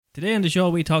Today on the show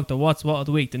we talk the What's What of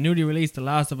the Week, the newly released The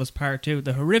Last of Us Part 2,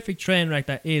 the horrific train wreck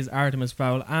that is Artemis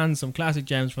Fowl, and some classic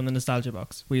gems from the nostalgia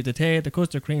box. We have the tea, the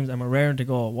custard creams, and we're raring to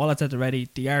go. While it's at the ready,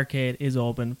 the arcade is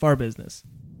open for business.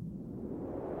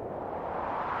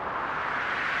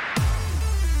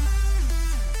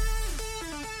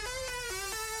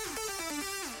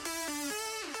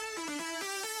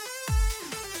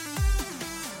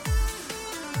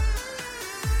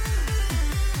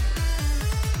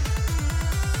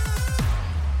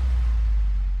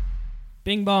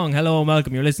 Bing bong, hello and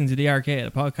welcome. You're listening to The Arcade,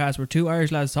 a podcast where two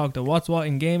Irish lads talk to what's what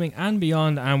in gaming and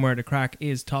beyond, and where the crack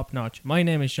is top notch. My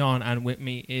name is Sean, and with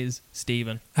me is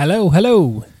Stephen.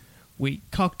 Hello. We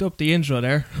cocked up the intro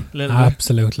there a little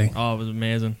Absolutely. bit. Oh, it was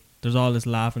amazing. There's all this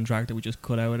laughing track that we just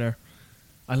cut out of there.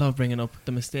 I love bringing up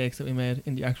the mistakes that we made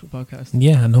in the actual podcast.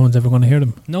 Yeah, no one's ever going to hear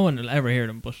them. No one will ever hear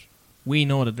them, but we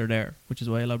know that they're there, which is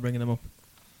why I love bringing them up.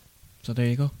 So there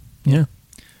you go. Yeah.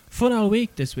 Fun all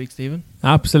week this week, Stephen.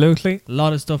 Absolutely. A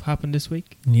lot of stuff happened this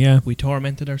week. Yeah. We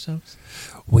tormented ourselves.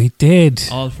 We did.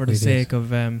 All for the sake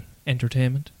of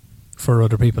entertainment. For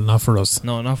other people, not for us.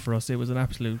 No, not for us. It was an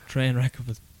absolute train wreck of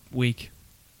a week.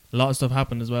 A lot of stuff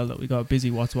happened as well that we got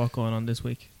busy what's what going on this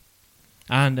week.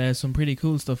 And some pretty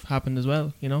cool stuff happened as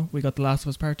well. You know, we got The Last of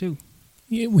Us Part 2.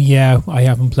 Yeah, I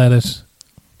haven't played it.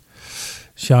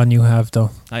 Sean, you have though.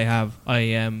 I have.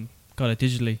 I got it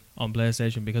digitally on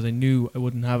PlayStation because I knew I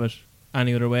wouldn't have it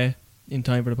any other way in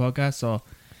time for the podcast. So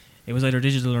it was either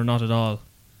digital or not at all.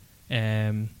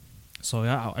 So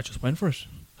yeah, I just went for it.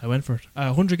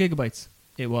 100 gigabytes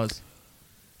it was.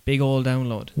 Big old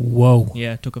download. Whoa.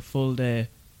 Yeah, it took a full day.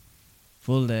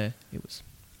 It was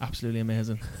absolutely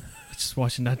amazing. Just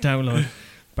watching that download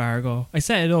bar go. I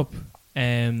set it up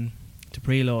to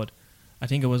preload. I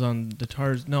think it was on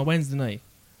the Wednesday night.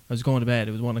 I was going to bed.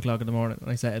 It was 1 o'clock in the morning and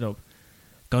I set it up.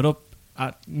 Got up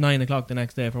at 9 o'clock the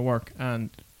next day for work and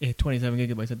it 27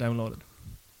 gigabytes had downloaded.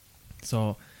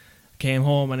 So came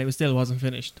home and it still wasn't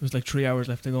finished. There was like 3 hours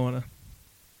left to go on it.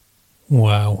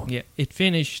 Wow. Yeah, it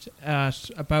finished at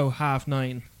about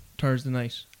 9:30 Thursday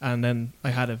night, and then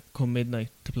I had it come midnight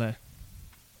to play.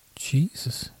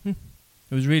 Jesus. It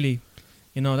was really,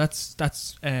 that's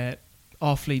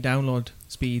awfully download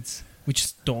speeds. We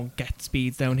just don't get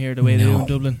speeds down here the way they do in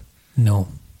Dublin. No.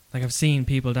 Like I've seen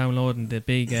people downloading the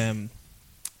big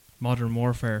Modern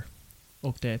Warfare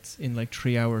updates in like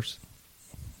 3 hours.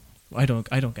 I don't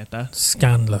get that.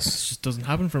 Scandalous. It just doesn't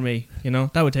happen for me.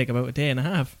 That would take about a day and a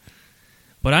half.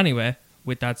 But anyway,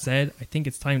 with that said, I think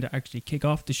it's time to actually kick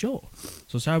off the show.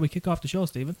 So shall we kick off the show,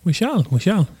 Stephen? We shall.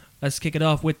 Let's kick it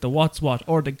off with the What's What,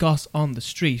 or the Goss on the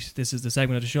Street. This is the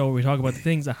segment of the show where we talk about the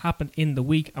things that happened in the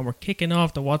week, and we're kicking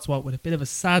off the What's What with a bit of a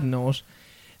sad note.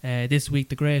 This week,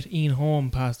 the great Ian Holm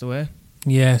passed away.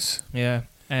 Yes. Yeah.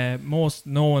 Most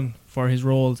known for his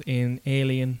roles in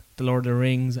Alien, The Lord of the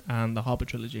Rings, and the Hobbit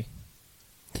trilogy.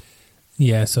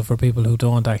 Yeah, so for people who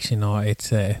don't actually know,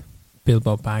 it's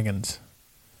Bilbo Baggins.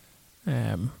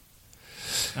 And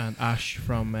Ash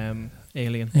from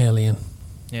Alien.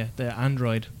 Yeah, the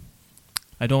android.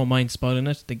 I don't mind spoiling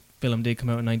it. The film did come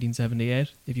out in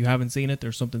 1978. If you haven't seen it,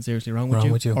 there's something seriously wrong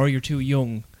with you. Or you're too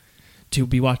young to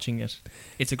be watching it.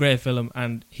 It's a great film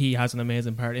and he has an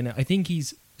amazing part in it. I think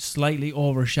he's slightly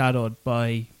overshadowed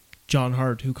by John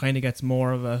Hurt, who kind of gets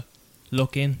more of a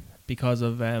look in because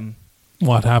of...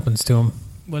 what happens to him?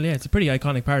 Well, yeah, it's a pretty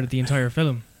iconic part of the entire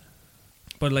film.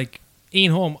 But like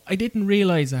Ian Holm, I didn't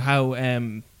realise how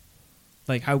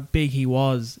big he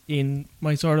was in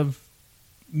my sort of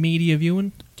media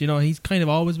viewing. Do you know, he's kind of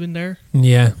always been there.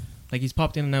 Yeah. Like he's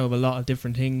popped in and out of a lot of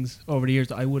different things over the years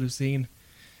that I would have seen.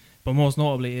 But most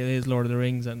notably it is Lord of the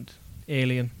Rings and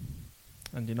Alien.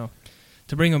 And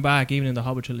to bring him back even in the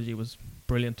Hobbit trilogy was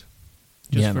brilliant.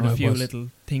 Just for the few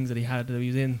little things that he had that he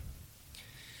was in.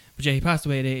 But yeah, he passed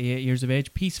away at 88 years of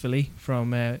age peacefully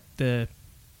from the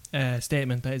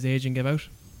statement that his agent gave out.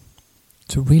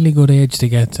 It's a really good age to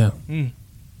get to.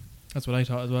 That's what I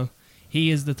thought as well. He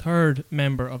is the third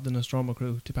member of the Nostromo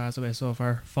crew to pass away so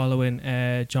far, following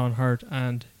John Hurt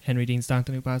and Henry Dean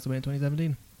Stanton, who passed away in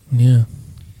 2017. Yeah.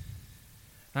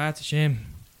 That's a shame.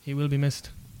 He will be missed.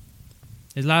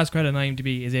 His last credit on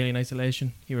IMDb is Alien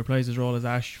Isolation. He reprised his role as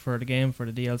Ash for the game, for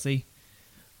the DLC.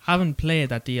 Haven't played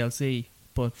that DLC,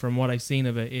 but from what I've seen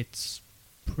of it, it's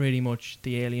pretty much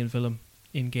the Alien film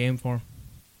in game form.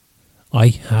 I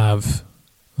have.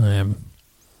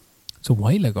 It's a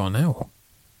while ago now.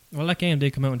 Well, that game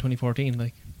did come out in 2014.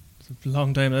 Like, it's a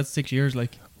long time. That's 6 years.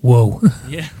 Like, whoa.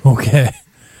 Yeah. Okay.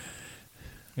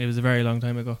 It was a very long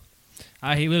time ago.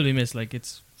 He will be missed. Like,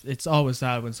 it's always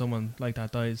sad when someone like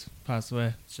that dies, passes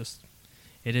away.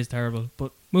 It is terrible.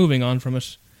 But moving on from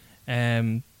it,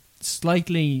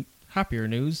 slightly happier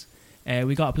news.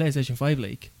 We got a PlayStation 5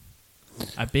 leak.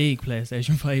 A big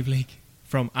PlayStation 5 leak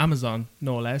from Amazon,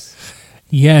 no less.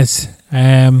 Yes.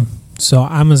 So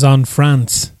Amazon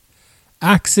France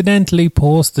accidentally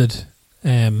posted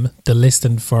the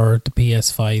listing for the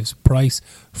PS5's price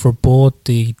for both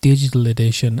the digital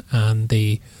edition and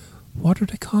the, what are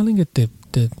they calling it? The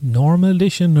normal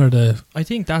edition or the... I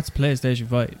think that's PlayStation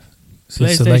 5. So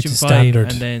PlayStation like the 5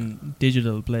 standard. and then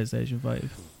digital PlayStation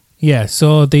 5. Yeah,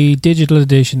 so the digital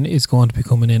edition is going to be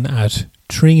coming in at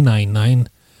 €399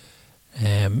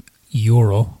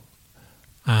 euro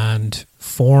and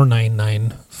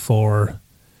 €499 for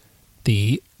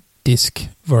the disc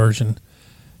version.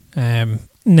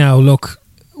 Now, look,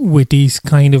 with these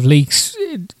kind of leaks,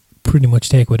 pretty much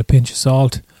take it with a pinch of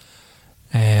salt.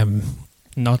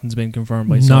 Nothing's been confirmed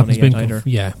by Sony yet either.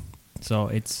 Yeah. So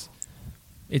it's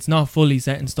not fully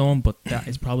set in stone, but that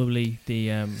is probably the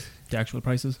actual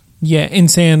prices. Yeah, in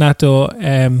saying that though,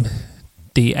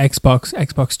 the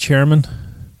Xbox chairman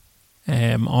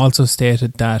also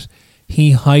stated that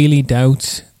he highly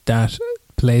doubts that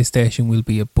PlayStation will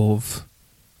be above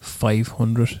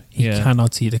 500. He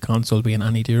cannot see the console being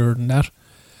any dearer than that.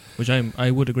 Which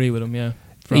I would agree with him, yeah.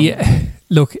 Yeah,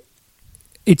 look,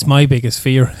 it's my biggest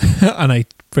fear, and I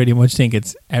pretty much think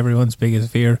it's everyone's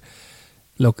biggest fear.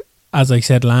 Look, as I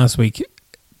said last week,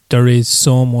 there is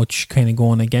so much kind of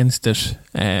going against it.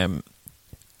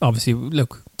 Obviously,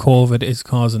 look, COVID is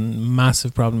causing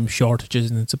massive problems,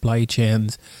 shortages in supply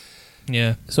chains.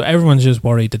 Yeah. So everyone's just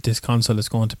worried that this console is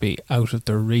going to be out of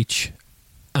their reach.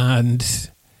 And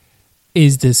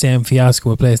is the same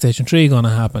fiasco with PlayStation 3 going to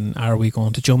happen? Are we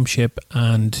going to jump ship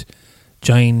and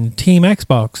join Team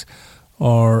Xbox?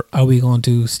 Or are we going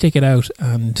to stick it out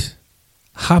and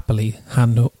happily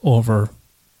hand over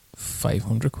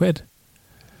 500 quid?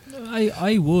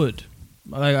 I would.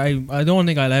 I don't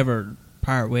think I'll ever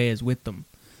part ways with them.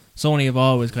 Sony have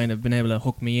always kind of been able to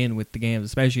hook me in with the games,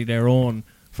 especially their own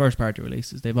first party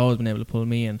releases. They've always been able to pull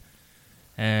me in.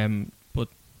 But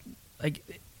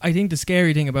I think the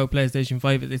scary thing about PlayStation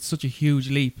 5 is it's such a huge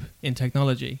leap in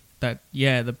technology that,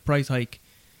 yeah, the price hike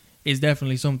is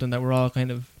definitely something that we're all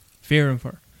kind of fearing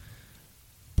for.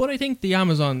 But I think the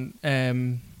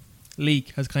Amazon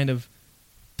leak has kind of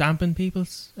dampened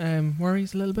people's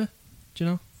worries a little bit. Do you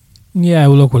know? Yeah,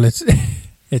 well, look,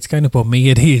 it's kind of put me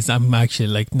at ease. I'm actually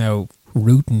like now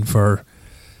rooting for.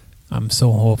 I'm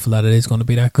so hopeful that it is going to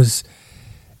be that, because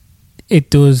it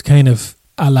does kind of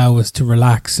allow us to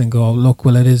relax and go, look,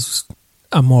 well, it is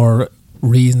a more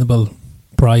reasonable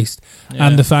price,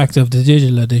 and the fact of the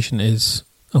digital edition is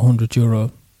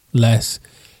 €100 less.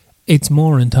 It's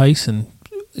more enticing.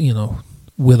 You know,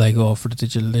 will I go for the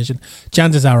digital edition?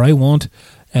 Chances are I won't.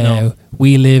 No.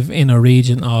 We live in a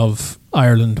region of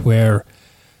Ireland where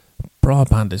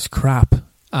broadband is crap,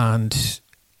 and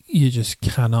you just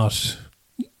cannot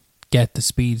get the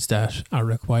speeds that are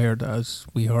required. As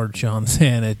we heard Sean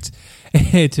saying,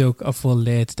 it took a full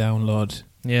day to download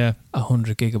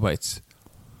 100 gigabytes,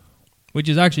 which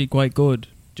is actually quite good.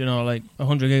 You know, like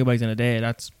 100 gigabytes in a day,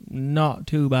 that's not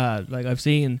too bad. Like, I've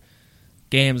seen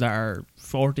games that are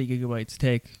 40 gigabytes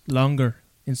take longer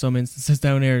in some instances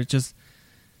down here. It's just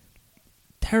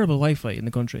terrible Wi-Fi in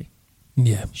the country.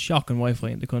 Yeah. Shocking Wi-Fi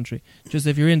in the country. Just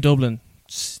if you're in Dublin,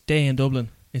 stay in Dublin.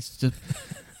 It's just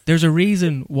there's a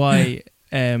reason why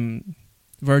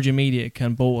Virgin Media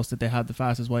can boast that they have the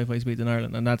fastest Wi-Fi speeds in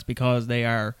Ireland, and that's because they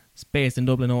are based in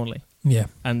Dublin only. Yeah.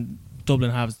 And Dublin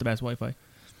has the best Wi-Fi.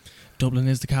 Dublin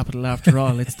is the capital after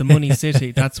all. It's the money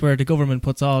city. That's where the government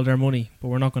puts all their money. But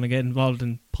we're not going to get involved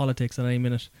in politics at any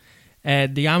minute.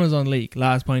 The Amazon leak,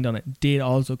 last point on it, did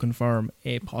also confirm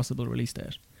a possible release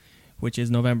date, which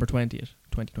is November 20th,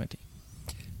 2020.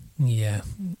 Yeah.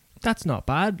 That's not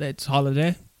bad. It's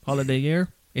holiday year.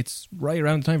 It's right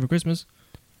around the time for Christmas.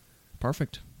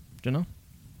 Perfect. Do you know?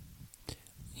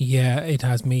 Yeah, it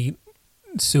has me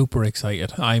super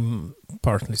excited. I'm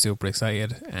personally super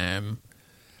excited.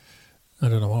 I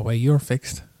don't know what way you're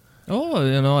fixed. Oh,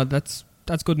 you know, that's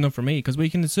good enough for me, because we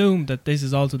can assume that this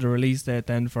is also the release date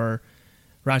then for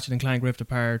Ratchet & Clank Rift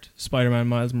Apart, Spider-Man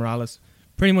Miles Morales.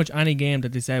 Pretty much any game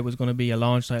that they said was going to be a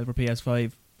launch title for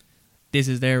PS5, this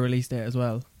is their release date as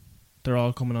well. They're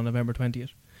all coming on November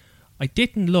 20th. I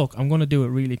didn't look. I'm going to do it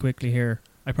really quickly here.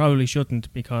 I probably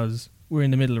shouldn't, because we're in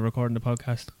the middle of recording the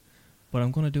podcast, but I'm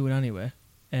going to do it anyway.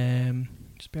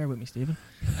 Just bear with me, Stephen.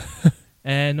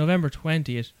 November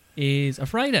 20th is a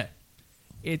Friday.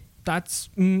 That's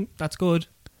good.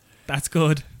 That's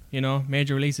good. You know,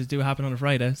 major releases do happen on a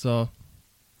Friday, so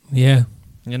yeah,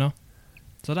 you know.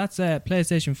 So that's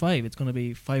PlayStation 5. It's going to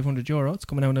be €500. It's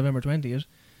coming out November 20th.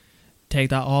 take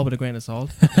that all with a grain of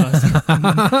salt, because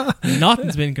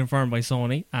nothing's been confirmed by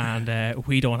Sony, and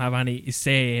we don't have any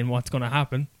say in what's going to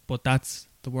happen, but that's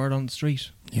the word on the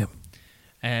street. Yeah.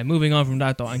 Moving on from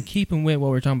that, though, and keeping with what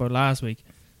we were talking about last week,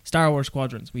 Star Wars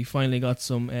Squadrons. We finally got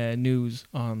some news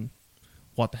on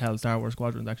what the hell Star Wars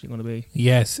Squadrons actually going to be.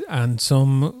 Yes, and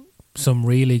some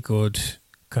really good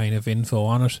kind of info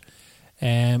on it.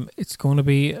 It's going to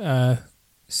be a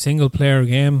single-player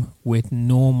game with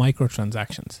no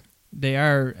microtransactions. They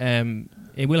are.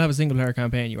 It will have a single-player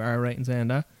campaign. You are right in saying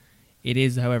that. It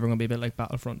is, however, going to be a bit like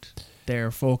Battlefront.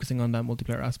 They're focusing on that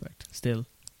multiplayer aspect still.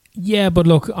 Yeah, but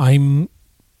look, I'm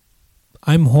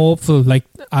hopeful. Like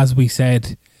as we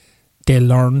said, they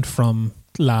learned from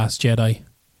Fallen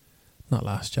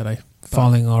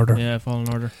Order. Yeah,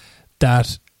 Fallen Order.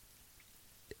 That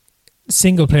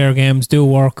single player games do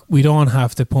work. We don't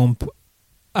have to pump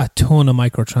a ton of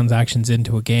microtransactions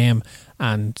into a game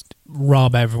and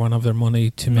rob everyone of their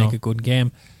money to make a good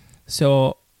game.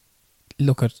 So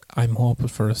look, I'm hopeful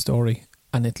for a story,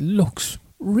 and it looks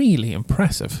really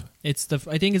impressive. I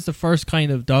think it's the first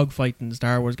kind of dogfighting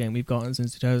Star Wars game we've gotten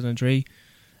since 2003.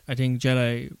 I think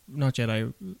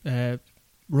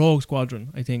Rogue Squadron,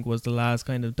 I think, was the last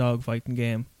kind of dogfighting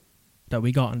game that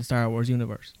we got in the Star Wars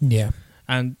universe. Yeah.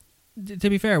 And to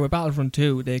be fair, with Battlefront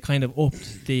 2, they kind of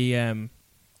upped the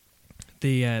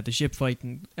ship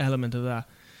fighting element of that.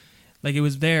 Like, it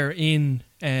was there in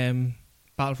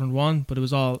Battlefront 1, but it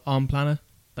was all on planet.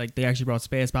 Like, they actually brought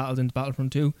space battles into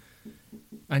Battlefront 2.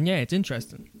 And yeah, it's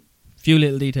interesting. Few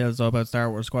little details though about Star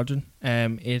Wars Squadron.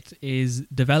 It is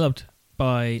developed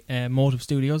by Motive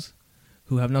Studios,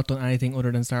 who have not done anything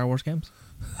other than Star Wars games.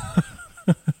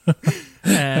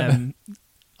 I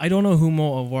don't know who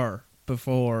Motive were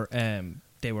before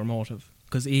they were Motive,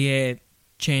 because EA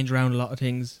changed around a lot of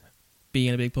things,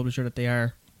 being a big publisher that they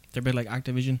are. They're a bit like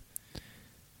Activision.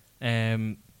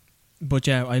 But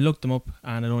yeah, I looked them up,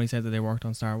 and it only said that they worked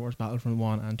on Star Wars Battlefront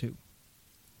 1 and 2.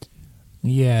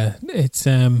 Yeah, it's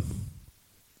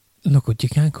look, you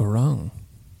can't go wrong.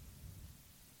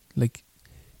 Like,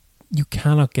 you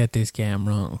cannot get this game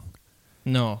wrong.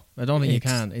 No, I don't think you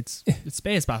can. It's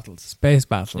space battles. Space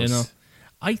battles. You know,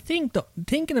 I think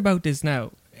thinking about this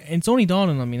now, it's only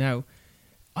dawning on me now.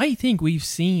 I think we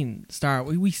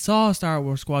saw Star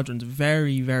Wars Squadrons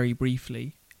very, very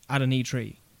briefly at an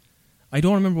E3. I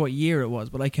don't remember what year it was,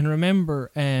 but I can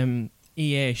remember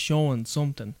EA showing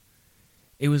something.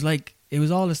 It was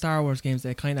all the Star Wars games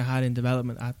they kind of had in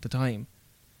development at the time.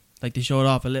 Like, they showed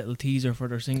off a little teaser for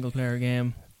their single player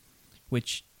game,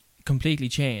 which completely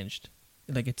changed.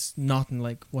 Like, it's nothing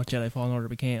like what Jedi Fallen Order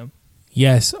became.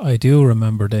 Yes, I do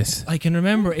remember this. I can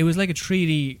remember it was like a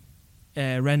 3D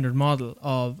rendered model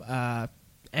of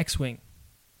X-Wing,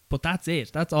 but that's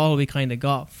it. That's all we kind of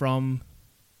got from.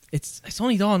 It's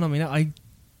only dawned on me now. I'm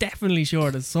definitely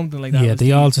sure there's something like that. Yeah,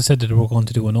 they also said that they were going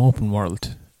to do an open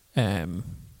world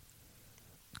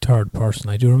third person.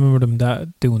 I do remember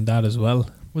them doing that as well.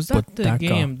 Was that the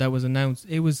game that was announced?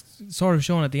 It was sort of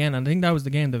shown at the end, and I think that was the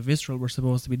game that Visceral were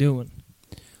supposed to be doing.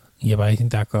 Yeah, but I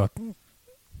think that got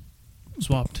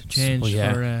changed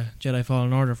for Jedi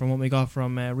Fallen Order from what we got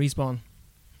from Respawn,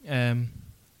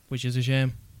 which is a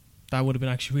shame. That would have been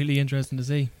actually really interesting to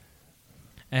see.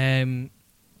 It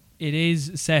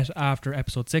is set after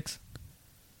Episode 6,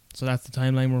 so that's the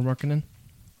timeline we're working in.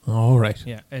 All right.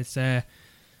 Yeah,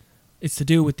 it's to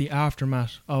do with the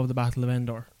aftermath of the Battle of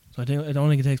Endor. So I think it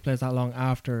only takes place that long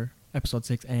after Episode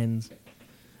 6 ends,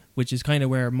 which is kind of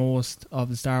where most of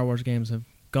the Star Wars games have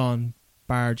gone,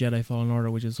 bar Jedi Fallen Order,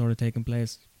 which is sort of taking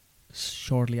place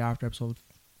shortly after Episode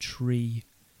 3,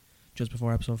 just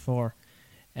before Episode 4.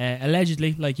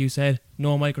 Allegedly, like you said,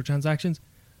 no microtransactions.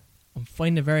 I'm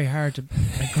finding it very hard to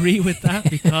agree with that,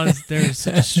 because there's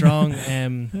such a strong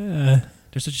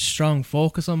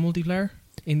focus on multiplayer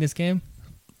in this game.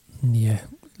 Yeah,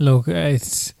 look, they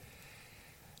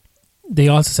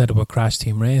also said about Crash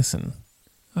Team Racing.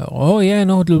 Oh yeah,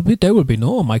 no, there will be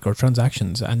no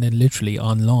microtransactions, and then literally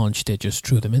on launch they just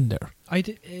threw them in there.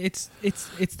 It's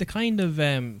the kind of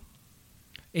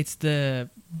it's the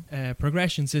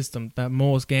progression system that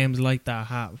most games like that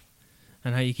have,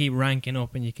 and how you keep ranking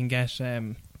up and you can get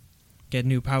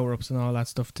new power ups and all that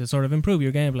stuff to sort of improve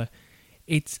your gameplay.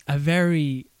 It's a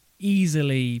very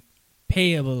easily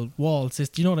payable wall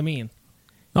system. Do you know what I mean?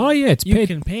 Oh yeah, you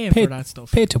can pay for that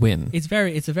stuff. Pay to win. It's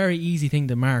a very easy thing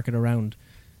to market around.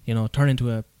 You know, turn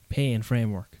into a pay-in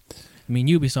framework. I mean,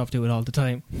 Ubisoft do it all the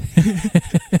time.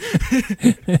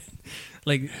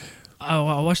 Like, I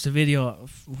watched a video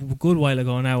a good while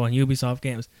ago now on Ubisoft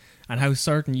games, and how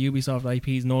certain Ubisoft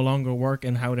IPs no longer work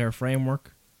and how their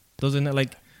framework doesn't.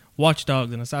 Like, Watch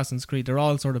Dogs and Assassin's Creed, they're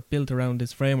all sort of built around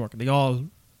this framework. They all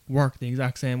work the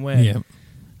exact same way. Yeah.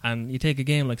 And you take a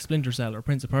game like Splinter Cell or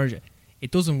Prince of Persia,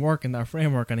 it doesn't work in that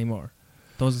framework anymore.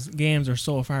 Those games are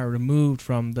so far removed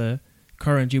from the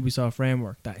current Ubisoft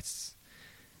framework that it's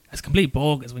complete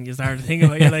bogus when you start to think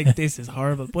about it. You're like, this is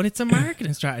horrible. But it's a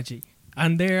marketing strategy.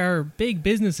 And there are big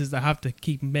businesses that have to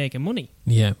keep making money.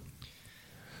 Yeah.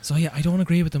 So yeah, I don't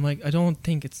agree with them. I don't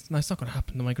think it's not going to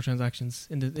happen, the microtransactions.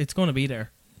 It's going to be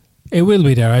there. It will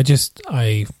be there.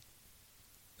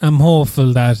 I'm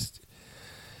hopeful that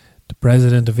the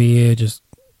president of EA just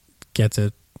gets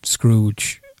a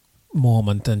Scrooge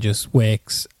moment and just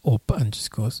wakes up and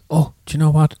just goes, oh, do you know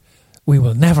what? We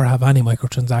will never have any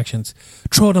microtransactions.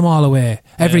 Throw them all away.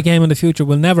 Every game in the future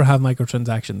will never have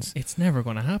microtransactions. It's never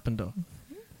going to happen, though.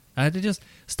 They just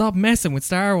stop messing with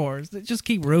Star Wars. They just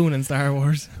keep ruining Star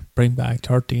Wars. Bring back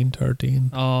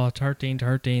 1313. Oh,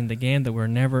 1313, the game that we're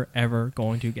never, ever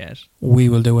going to get. We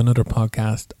will do another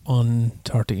podcast on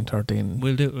 1313.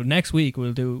 We'll do next week.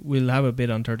 We'll have a bit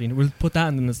on 13. We'll put that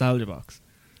in the nostalgia box.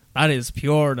 That is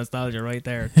pure nostalgia right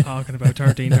there, talking about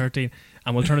 1313.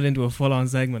 And we'll turn it into a full-on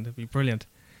segment. It'll be brilliant.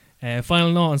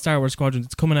 Final note on Star Wars Squadrons.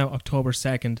 It's coming out October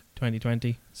 2nd,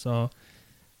 2020. So,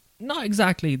 not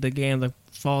exactly the game that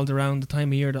falls around the time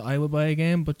of year that I would buy a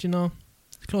game, but,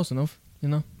 it's close enough,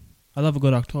 I love a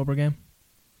good October game.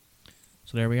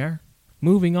 So there we are.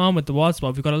 Moving on with the What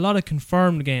Spot, we've got a lot of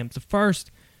confirmed games. The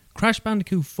first, Crash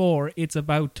Bandicoot 4, It's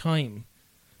About Time.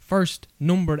 First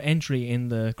numbered entry in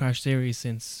the Crash series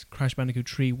since Crash Bandicoot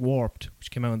 3 Warped, which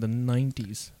came out in the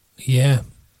 90s. Yeah.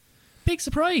 Big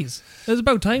surprise. It was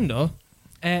about time, though.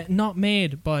 Not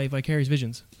made by Vicarious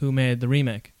Visions, who made the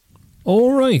remake.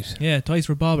 Oh, right. Yeah, Toys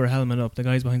for Bob are helmet up, the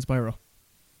guys behind Spyro.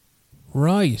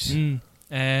 Right.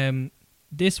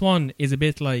 This one is a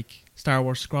bit like Star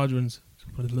Wars Squadrons.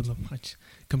 I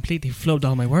completely flubbed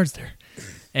all my words there.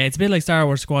 It's a bit like Star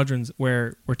Wars Squadrons,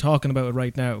 where we're talking about it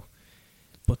right now.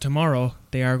 But tomorrow,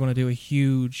 they are going to do a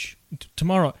huge...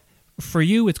 Tomorrow, for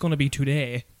you, it's going to be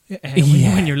today.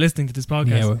 When you're listening to this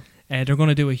podcast. Yeah, they're going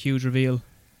to do a huge reveal.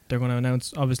 They're going to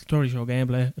announce, obviously, story show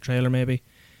gameplay, a trailer maybe.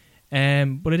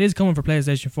 But it is coming for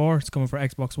PlayStation 4. It's coming for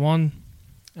Xbox One.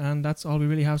 And that's all we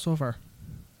really have so far.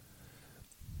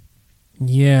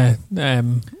 Yeah.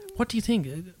 What do you think?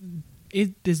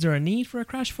 Is there a need for a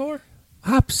Crash 4?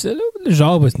 Absolutely. There's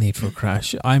always need for a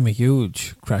Crash. I'm a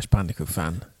huge Crash Bandicoot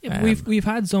fan. Yeah, we've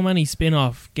had so many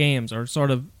spin-off games or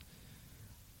sort of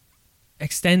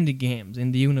extended games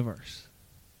in the universe.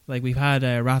 Like we've had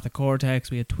Wrath of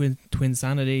Cortex, we had Twin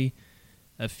Sanity,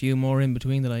 a few more in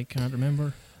between that I can't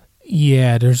remember.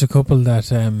 Yeah, there's a couple that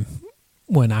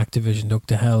when Activision took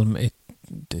the helm, it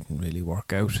didn't really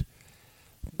work out.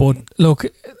 But look,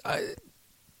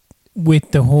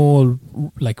 with the whole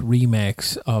like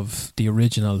remakes of the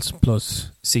originals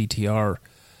plus CTR,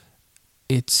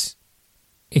 it's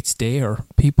there.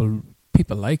 People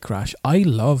like Crash. I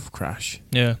love Crash.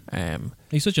 Yeah.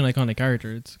 He's such an iconic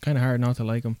character. It's kind of hard not to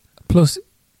like him. Plus,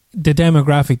 the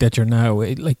demographic that you're now,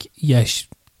 yes,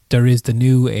 there is the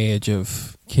new age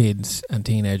of kids and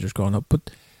teenagers growing up,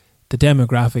 but the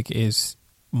demographic is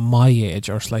my age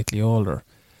or slightly older.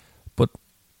 But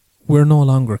we're no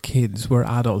longer kids, we're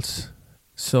adults.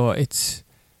 So it's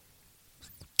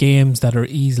games that are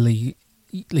easily,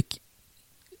 like,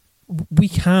 we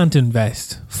can't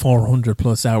invest 400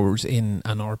 plus hours in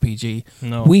an RPG.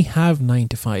 No. We have 9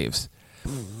 to 5s.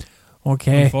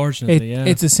 Okay. Unfortunately,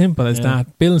 it's as simple as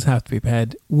that. Bills have to be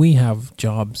paid. We have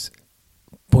jobs.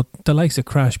 But the likes of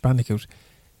Crash Bandicoot,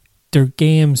 they're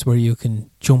games where you can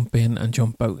jump in and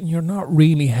jump out, and you're not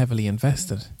really heavily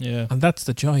invested. Yeah. And that's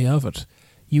the joy of it.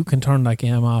 You can turn that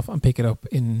game off and pick it up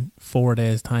in 4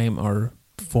 days' time or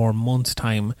 4 months'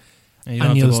 time. And you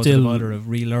don't have to go to the bother of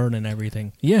relearning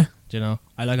everything. Yeah. Do you know?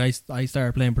 I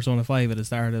started playing Persona 5 at the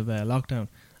start of lockdown.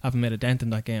 I haven't made a dent in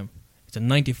that game. It's a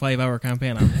 95-hour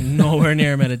campaign. I'm nowhere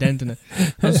near made a dent in it.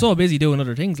 I'm so busy doing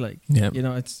other things.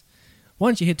 It's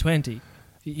once you hit 20,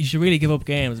 you should really give up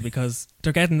games because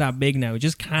they're getting that big now. You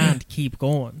just can't keep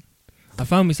going. I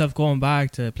found myself going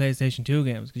back to PlayStation 2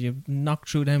 games because you knock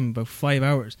through them in about 5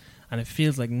 hours and it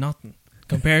feels like nothing.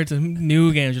 Compared to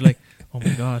new games, you're like, oh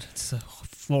my god, it's a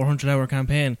 400-hour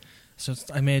campaign. So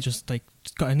I may just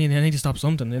I need to stop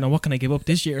something. What can I give up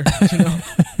this year? I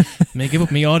may give up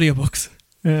my audiobooks.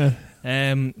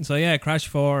 Yeah. Crash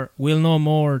 4. We'll know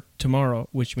more tomorrow,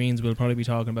 which means we'll probably be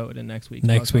talking about it in next week's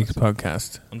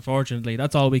podcast. Unfortunately,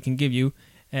 that's all we can give you.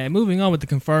 Moving on with the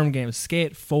confirmed games,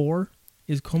 Skate 4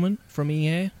 is coming from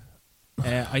EA.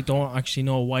 I don't actually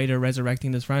know why they're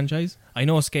resurrecting this franchise. I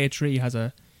know Skate 3 has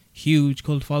a huge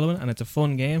cult following and it's a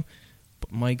fun game,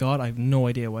 but my god, I have no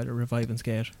idea why they're reviving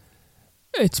Skate.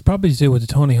 It's probably to do with the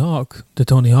Tony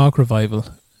Hawk revival.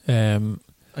 I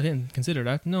didn't consider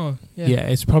that. No. Yeah,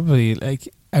 it's probably like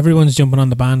everyone's jumping on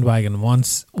the bandwagon.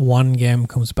 Once one game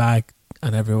comes back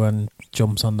and everyone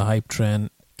jumps on the hype train,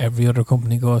 every other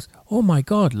company goes, oh my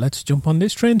god, let's jump on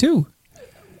this train too.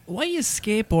 Why is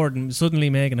skateboarding suddenly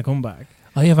making a comeback?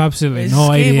 I have absolutely no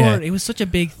idea. It was such a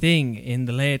big thing in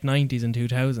the late 90s and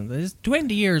 2000s. It's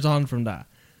 20 years on from that.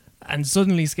 And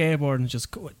suddenly skateboarding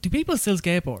just... Do people still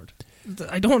skateboard?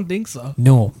 I don't think so.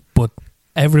 No, but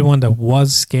everyone that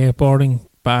was skateboarding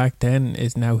back then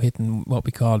is now hitting what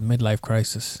we call midlife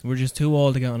crisis. We're just too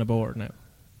old to get on a board now.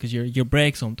 Because you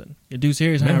break something. You do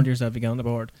serious harm to yourself if you get on the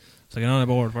board. So get on a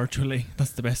board virtually.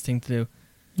 That's the best thing to do.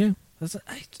 Yeah.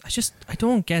 I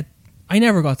don't get... I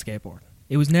never got skateboarding.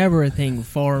 It was never a thing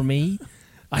for me.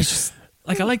 I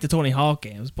like the Tony Hawk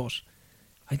games, but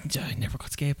I never got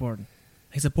skateboarding.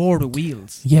 It's a board with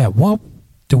wheels. Yeah,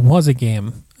 there was a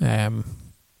game.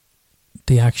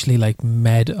 They actually like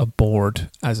made a board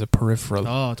as a peripheral.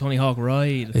 Oh, Tony Hawk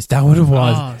Ride. Is that what it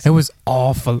was? Oh, it was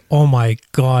awful. Oh my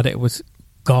god, it was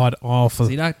god awful.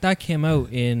 See, that came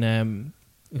out in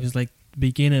it was like the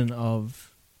beginning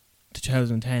of the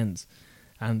 2010s,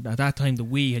 and at that time the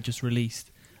Wii had just released,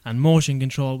 and motion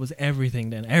control was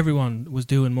everything. Then everyone was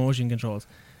doing motion controls,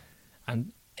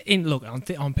 and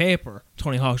on paper,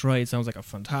 Tony Hawk's Ride sounds like a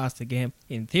fantastic game.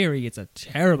 In theory, it's a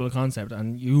terrible concept,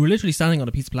 and you were literally standing on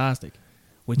a piece of plastic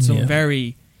with some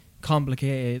very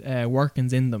complicated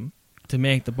workings in them to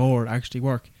make the board actually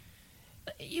work.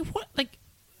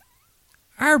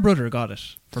 Our brother got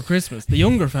it for Christmas, the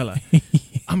younger fella.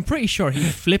 I'm pretty sure he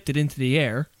flipped it into the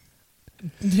air,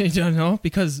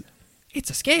 because it's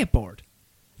a skateboard.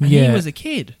 And he was a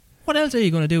kid. What else are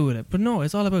you going to do with it? But no,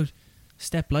 it's all about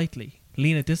step lightly,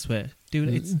 lean it this way. Dude,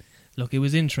 it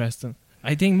was interesting.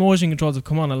 I think motion controls have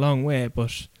come on a long way,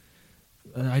 but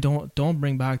I don't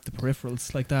bring back the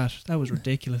peripherals like that. That was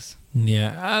ridiculous.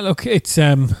 Yeah, look, it's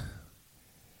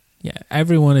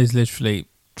everyone is literally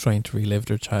trying to relive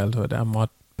their childhood, and what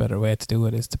better way to do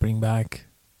it is to bring back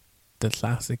the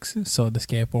classics. So the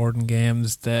skateboarding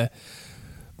games, the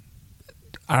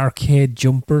arcade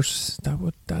jumpers,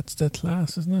 that's the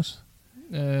class, isn't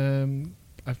it?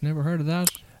 I've never heard of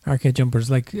that. Arcade jumpers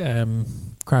like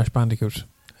Crash Bandicoot.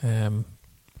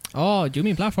 Oh, do you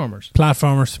mean platformers?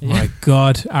 Platformers, Yeah. my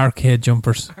god, arcade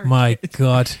jumpers, my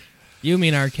god. You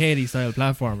mean arcadey style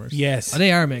platformers? Yes. Oh,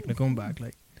 they are making a comeback.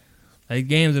 Like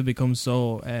games have become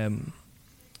so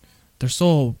they're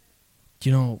so,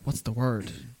 what's the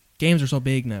word? Games are so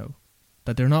big now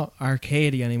that they're not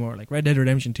arcadey anymore. Like Red Dead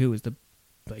Redemption 2 is the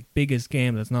biggest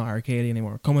game that's not arcadey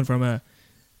anymore, coming from a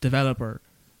developer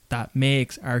that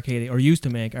makes arcade or used to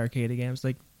make arcade games.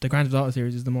 Like the Grand Theft Auto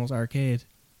series is the most arcade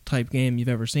type game you've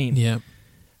ever seen. Yeah.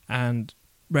 And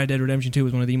Red Dead Redemption 2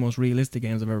 is one of the most realistic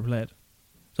games I've ever played.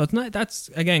 So it's not, that's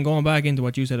again going back into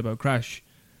what you said about Crash.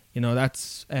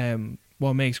 That's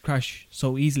what makes Crash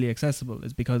so easily accessible,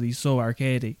 is because he's so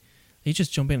arcadey. You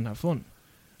just jump in and have fun.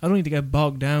 I don't need to get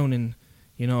bogged down in,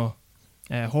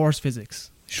 horse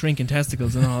physics, shrinking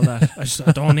testicles and all that.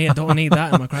 I don't need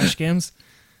that in my Crash games.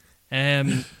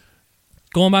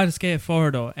 Going back to Skate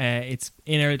 4 though, it's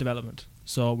in early development,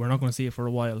 so we're not going to see it for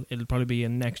a while. It'll probably be a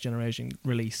next generation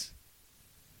release.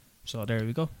 So there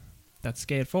we go. That's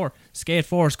Skate 4. Skate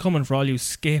 4 is coming for all you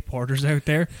skateboarders out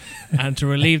there. And to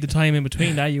relieve the time in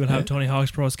between that, you will have Tony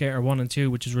Hawk's Pro Skater 1 and 2,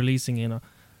 which is releasing in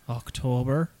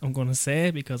October, I'm going to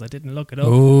say, because I didn't look it up.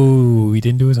 Oh, he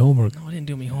didn't do his homework. No, I didn't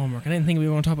do my homework. I didn't think we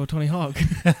were going to talk about Tony Hawk.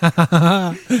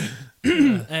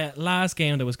 Last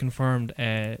game that was confirmed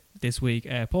this week,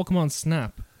 Pokemon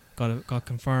Snap got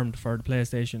confirmed for the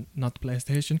PlayStation, not the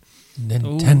PlayStation.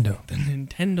 Nintendo. The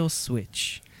Nintendo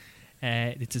Switch.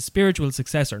 It's a spiritual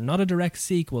successor, not a direct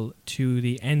sequel to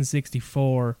the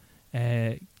N64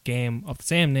 game of the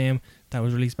same name that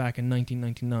was released back in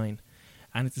 1999.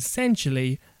 And it's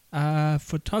essentially a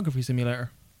photography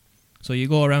simulator. So you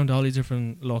go around to all these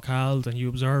different locales and you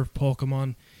observe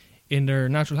Pokemon in their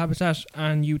natural habitat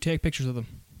and you take pictures of them.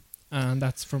 And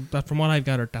that's from what I've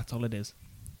gathered, that's all it is.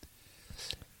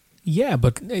 Yeah,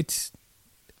 but it's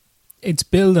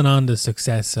building on the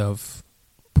success of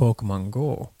Pokemon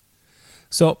Go.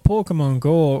 So Pokemon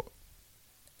Go,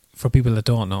 for people that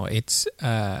don't know, it's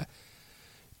a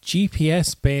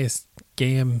GPS-based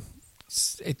game.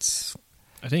 It's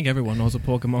I think everyone knows what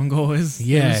Pokemon Go is.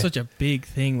 Yeah. It was such a big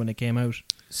thing when it came out.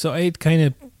 So it kind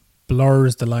of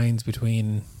blurs the lines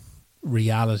between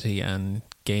reality and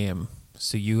game.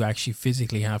 So you actually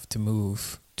physically have to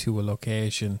move to a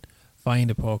location,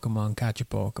 find a Pokemon, catch a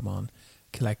Pokemon,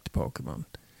 collect a Pokemon.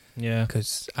 Yeah.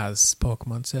 Because as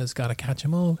Pokemon says, gotta catch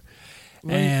them all.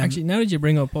 Well, actually, now that you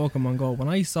bring up Pokemon Go, when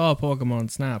I saw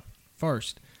Pokemon Snap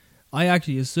first, I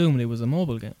actually assumed it was a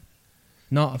mobile game,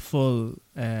 not a full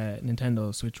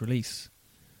Nintendo Switch release,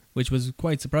 which was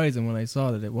quite surprising when I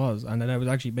saw that it was, and that it was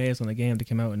actually based on a game that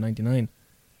came out in '99.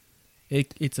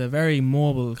 It's a very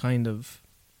mobile kind of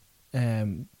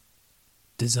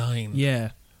design.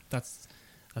 Yeah, that's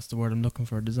the word I'm looking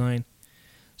for, design.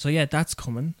 So yeah, that's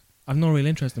coming. I've no real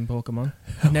interest in Pokemon.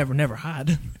 I've never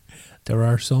had. There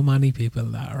are so many people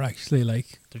that are actually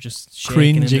like they're just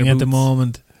shaking cringing at the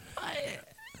moment.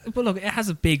 But look, it has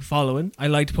a big following. I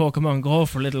liked Pokemon Go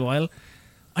for a little while.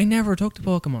 I never took to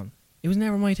Pokemon. It was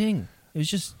never my thing. It was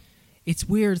just, it's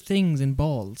weird things in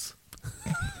balls.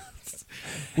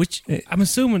 Which I'm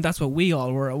assuming that's what we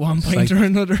all were at one point or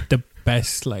another. The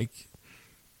best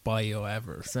bio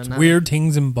ever. It's So weird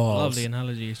things in balls. Lovely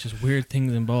analogy. It's just weird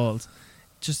things in balls.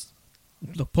 Just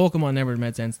look, Pokemon never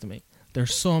made sense to me.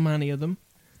 There's so many of them,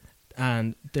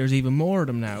 and there's even more of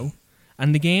them now.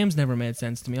 And the games never made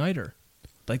sense to me either.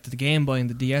 Like the Game Boy and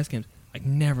the DS games, I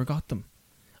never got them.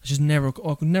 I just never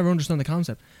could never understand the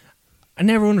concept. I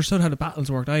never understood how the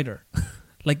battles worked either.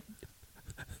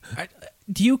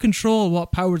 Do you control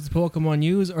what powers the Pokemon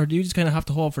use, or do you just kind of have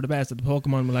to hope for the best that the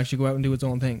Pokemon will actually go out and do its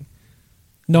own thing?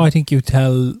 No, I think you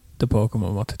tell the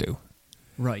Pokemon what to do.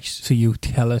 Right. So you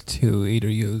tell it to either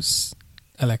use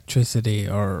electricity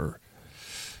or...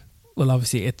 Well,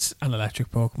 obviously it's an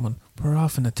electric Pokemon. We're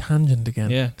off on a tangent again.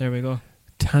 Yeah, there we go.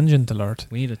 Tangent alert.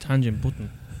 We need a tangent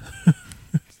button.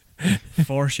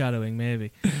 Foreshadowing,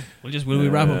 maybe. Will we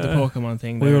wrap up the Pokemon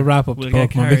thing there? We will wrap up the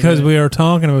Pokemon because we are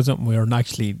talking about something we are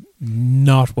actually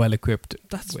not well equipped.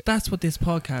 That's what this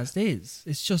podcast is.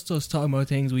 It's just us talking about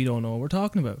things we don't know what we're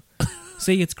talking about.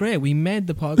 See, it's great. We made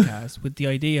the podcast with the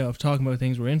idea of talking about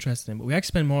things we're interested in, but we actually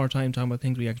spend more time talking about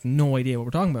things we have no idea what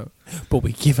we're talking about. But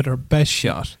we give it our best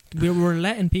shot. We're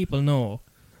letting people know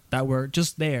that we're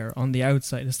just there on the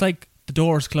outside. It's like the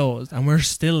door's closed and we're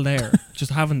still there,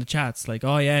 just having the chats. Like,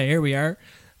 oh yeah, here we are.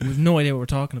 And we've no idea what we're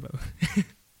talking about.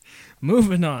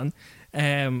 Moving on,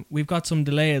 we've got some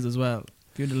delays as well.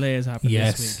 A few delays happened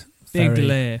this week. Big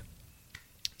delay.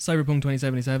 Cyberpunk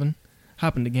 2077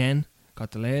 happened again.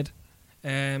 Got delayed.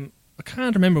 I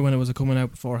can't remember when it was coming out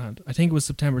beforehand. I think it was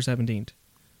September 17th.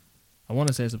 I want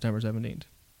to say September 17th.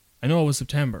 I know it was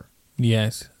September.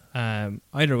 Yes.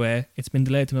 Either way, it's been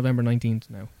delayed to November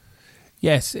 19th now.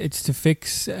 Yes, it's to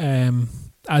fix,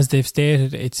 as they've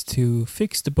stated, it's to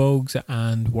fix the bugs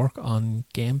and work on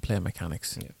gameplay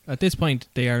mechanics. Yeah. At this point,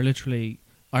 they are literally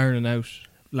ironing out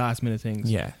last minute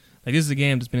things. Yeah. Like, this is a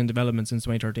game that's been in development since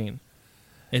 2013.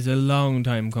 It's a long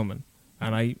time coming.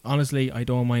 And I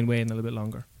don't mind waiting a little bit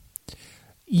longer.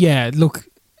 Yeah, look,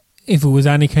 if it was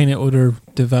any kind of other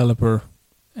developer,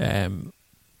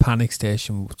 panic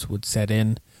station would set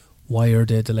in. Why are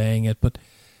they delaying it? But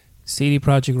CD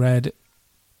Projekt Red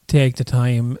take the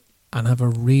time and have a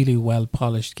really well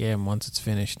polished game once it's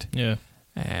finished. Yeah.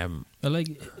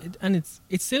 It's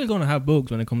still going to have bugs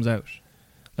when it comes out.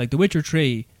 Like The Witcher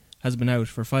 3 has been out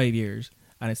for 5 years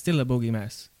and it's still a buggy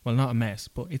mess. Well, not a mess,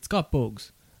 but it's got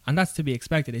bugs. And that's to be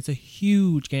expected. It's a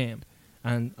huge game.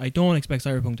 And I don't expect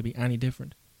Cyberpunk to be any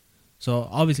different. So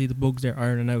obviously the bugs they're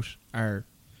ironing out are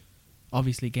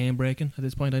obviously game breaking at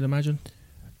this point, I'd imagine.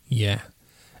 Yeah.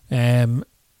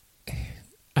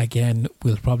 Again,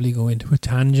 we'll probably go into a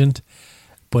tangent,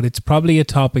 but it's probably a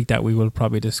topic that we will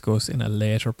probably discuss in a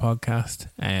later podcast.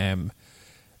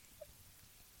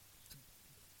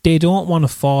 They don't want to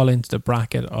fall into the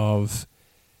bracket of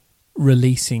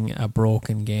releasing a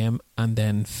broken game and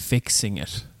then fixing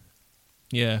it.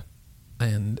 Yeah.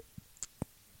 And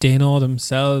they know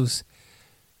themselves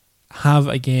have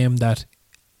a game that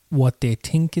what they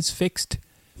think is fixed,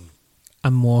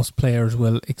 and most players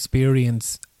will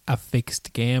experience a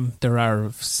fixed game. There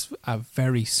are a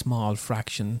very small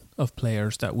fraction of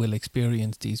players that will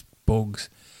experience these bugs.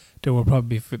 There will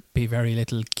probably be very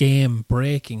little game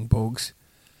breaking bugs,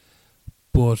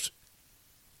 but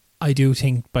I do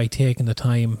think by taking the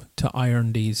time to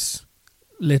iron these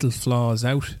little flaws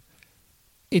out,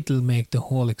 it'll make the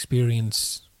whole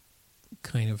experience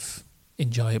kind of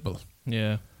enjoyable.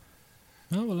 Yeah.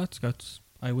 Oh, well, that's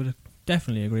I would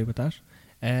definitely agree with that.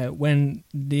 When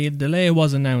the delay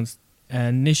was announced,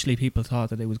 initially people thought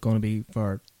that it was going to be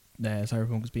for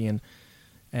Cyberpunk as being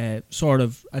sort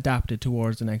of adapted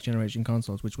towards the next generation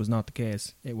consoles, which was not the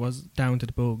case. It was down to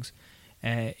the bugs.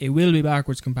 It will be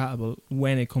backwards compatible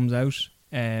when it comes out,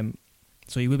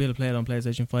 so you will be able to play it on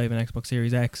PlayStation 5 and Xbox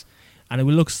Series X, and it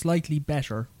will look slightly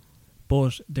better,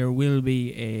 but there will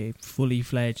be a fully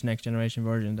fledged next generation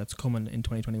version that's coming in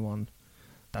 2021.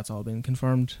 That's all been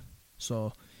confirmed.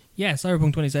 So yeah,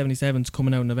 Cyberpunk 2077 is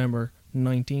coming out November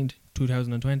 19th,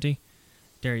 2020.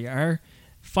 There you are.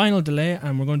 Final delay,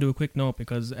 and we're going to do a quick note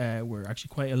because we're actually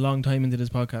quite a long time into this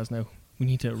podcast now. We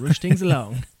need to rush things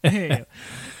along. Due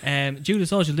to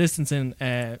social distancing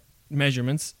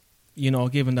measurements,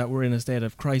 given that we're in a state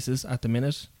of crisis at the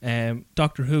minute,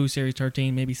 Doctor Who Series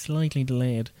 13 may be slightly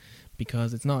delayed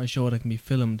because it's not a show that can be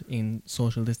filmed in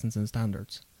social distancing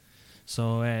standards.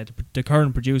 So the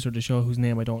current producer of the show, whose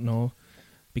name I don't know,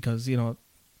 because,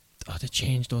 they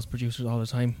change those producers all the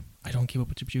time. I don't keep up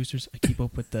with the producers. I keep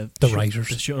up with the writers.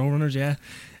 The showrunners, yeah.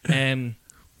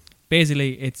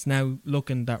 Basically, it's now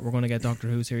looking that we're going to get Doctor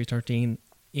Who Series 13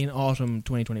 in autumn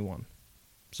 2021.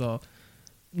 So,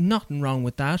 nothing wrong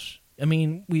with that. I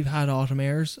mean, we've had autumn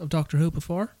airs of Doctor Who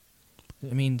before.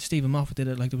 I mean, Stephen Moffat did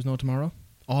it like there was no tomorrow,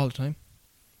 all the time.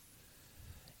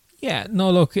 Yeah,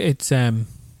 no, look, it's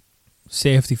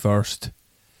safety first.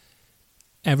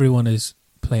 Everyone is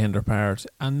playing their part.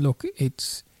 And look,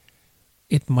 it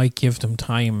might give them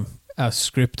time. A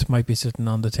script might be sitting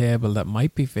on the table that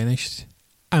might be finished.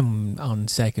 And on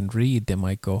second read, they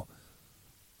might go,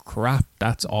 crap,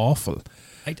 that's awful.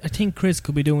 I think Chris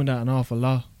could be doing that an awful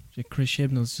lot. Chris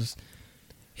Chibnall's just...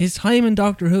 His time in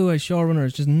Doctor Who as showrunner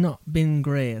has just not been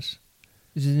great.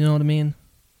 You know what I mean?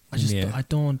 I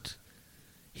don't...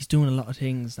 He's doing a lot of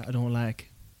things that I don't like.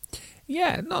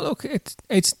 Yeah, no, look, it's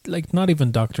like not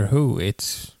even Doctor Who.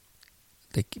 It's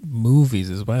like movies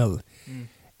as well. Mm.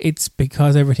 It's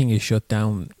because everything is shut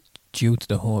down due to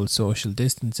the whole social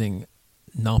distancing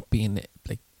not being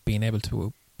able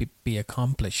to be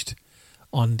accomplished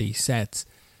on these sets.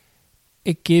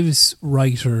 It gives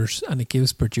writers and it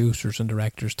gives producers and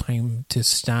directors time to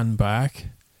stand back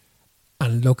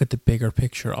and look at the bigger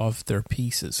picture of their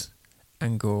pieces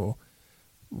and go,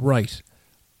 right,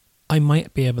 I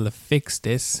might be able to fix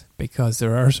this because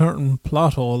there are certain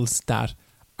plot holes that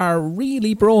are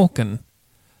really broken.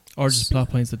 Or just plot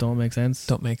points that don't make sense.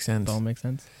 Don't make sense.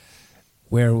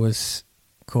 Where was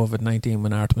COVID-19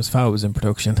 when Artemis Fowl was in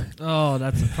production? Oh,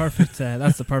 that's the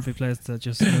perfect place to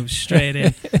just move straight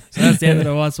in. So that's the end of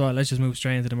the what's what. Let's just move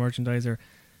straight into the merchandiser.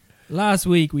 Last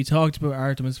week we talked about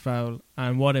Artemis Fowl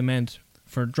and what it meant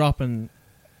for dropping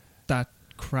that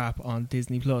crap on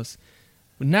Disney Plus.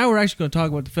 But now we're actually going to talk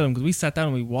about the film because we sat down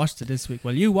and we watched it this week.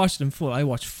 Well, you watched it in full. I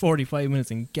watched 45 minutes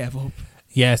and gave up.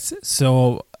 Yes,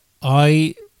 so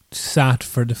I sat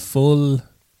for the full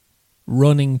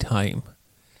running time.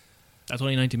 That's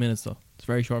only 90 minutes though. It's a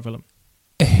very short film.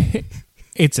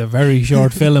 It's a very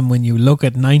short film when you look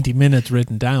at 90 minutes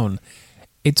written down.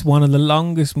 It's one of the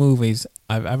longest movies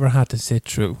I've ever had to sit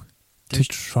through to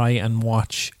try and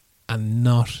watch and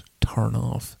not turn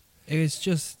off. It's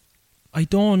just, I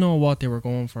don't know what they were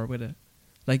going for with it.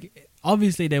 Like,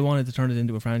 obviously they wanted to turn it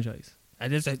into a franchise.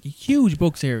 And it's a huge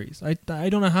book series. I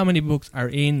don't know how many books are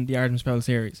in the Artemis Fowl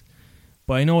series,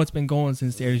 but I know it's been going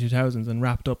since the early 2000s and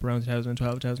wrapped up around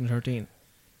 2012, 2013.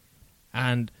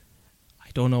 And I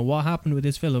don't know what happened with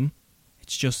this film.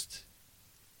 It's just,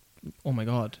 oh my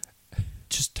God,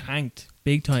 just tanked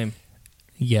big time.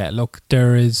 Yeah, look,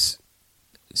 there is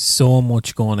so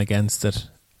much going against it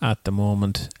at the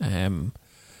moment.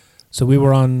 So we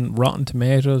were on Rotten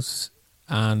Tomatoes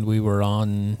and we were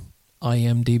on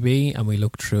IMDb and we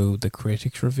looked through the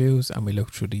critics' reviews and we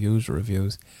looked through the user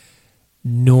reviews.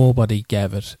 Nobody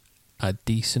gave it a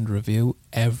decent review.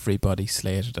 Everybody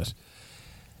slated it.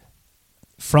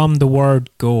 From the word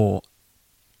go,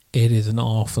 it is an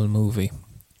awful movie.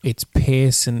 Its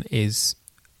pacing is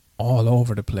all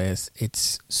over the place.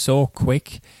 It's so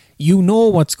quick. You know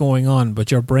what's going on,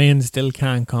 but your brain still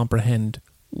can't comprehend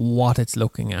what it's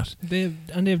looking at. They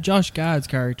have Josh Gad's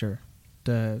character,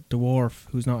 the dwarf,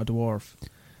 who's not a dwarf.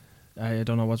 I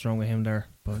don't know what's wrong with him there,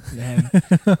 but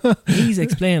he's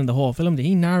explaining the whole film.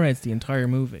 He narrates the entire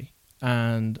movie,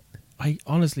 and I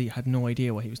honestly had no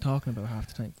idea what he was talking about half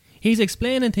the time. He's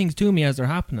explaining things to me as they're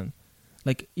happening.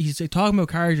 Like, he's talking about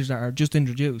characters that are just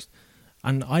introduced,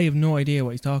 and I have no idea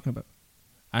what he's talking about.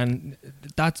 And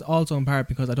that's also in part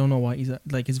because I don't know what he's...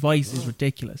 Like, his voice is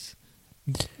ridiculous.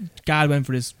 Gad went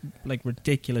for this, like,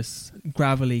 ridiculous,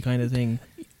 gravelly kind of thing.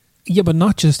 Yeah, but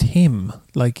not just him.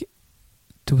 Like,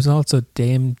 there was also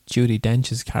Dame Judi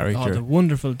Dench's character. Oh, the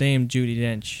wonderful Dame Judi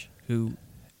Dench, who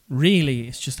really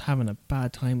is just having a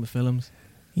bad time with films.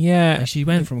 Yeah. Like, she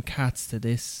went from Cats to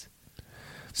this.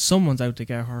 Someone's out to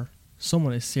get her.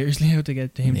 Someone is seriously out to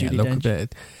get Dame Judi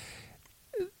Dench.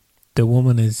 The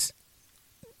woman is...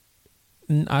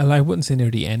 I wouldn't say near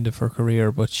the end of her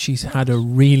career, but she's had a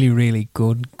really, really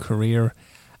good career,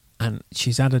 and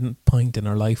she's at a point in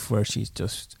her life where she's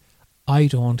just, I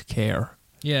don't care.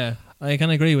 Yeah, I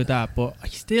can agree with that, but I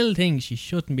still think she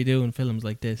shouldn't be doing films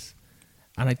like this.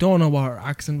 and I don't know what her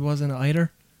accent was in it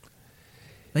either.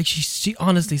 Like she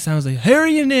honestly sounds like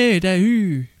Harry and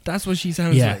Ed. That's what she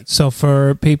sounds like. So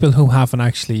for people who haven't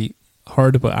actually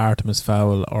heard about Artemis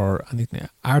Fowl or anything,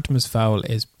 Artemis Fowl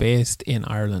is based in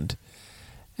Ireland.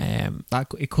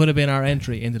 It could have been our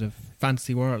entry into the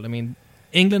fantasy world. I mean,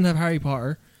 England have Harry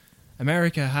Potter,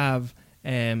 America have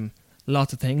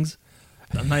lots of things.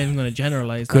 I'm not even going to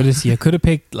generalise. You could have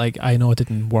picked, like, I know it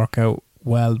didn't work out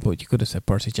well, but you could have said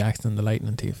Percy Jackson and the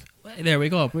Lightning Thief. There we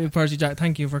go. Percy Jackson.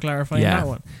 Thank you for clarifying that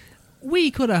one.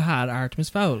 We could have had Artemis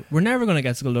Fowl. We're never going to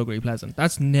get Skullduggery Pleasant.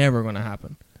 That's never going to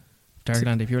happen.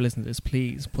 Darkland, if you're listening to this,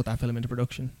 please put that film into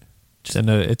production. Push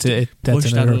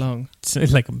that along.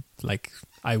 It's like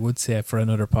I would say for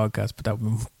another podcast, but that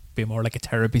would be more like a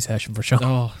therapy session for Sean.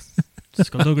 Oh,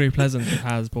 Skullduggery Pleasant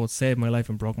has both saved my life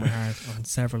and broke my heart on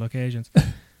several occasions.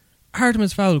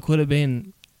 Artemis Fowl could have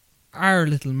been our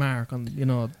little mark on,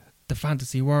 the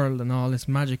fantasy world and all this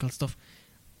magical stuff.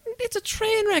 It's a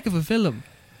train wreck of a film.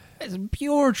 It's a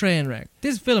pure train wreck.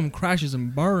 This film crashes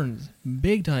and burns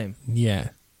big time.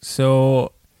 Yeah.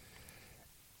 So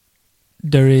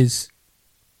there is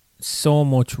so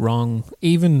much wrong,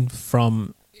 even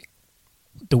from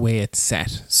the way it's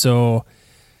set. So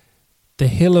the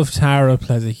Hill of Tara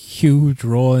plays a huge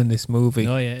role in this movie.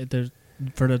 Oh yeah,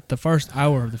 for the first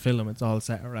hour of the film, it's all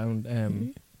set around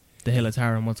the Hill of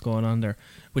Tara and what's going on there.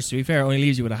 Which, to be fair, only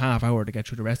leaves you with a half hour to get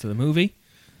through the rest of the movie.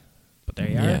 But there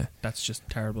you are. That's just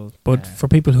terrible. But for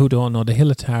people who don't know, the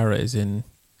Hill of Tara is in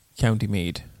County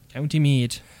Meath. County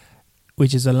Meath.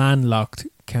 Which is a landlocked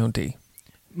county.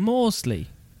 Mostly.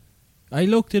 I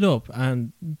looked it up,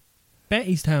 and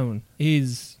Bettystown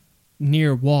is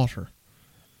near water.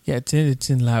 Yeah, it's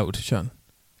in Louth, Sean.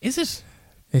 Is it?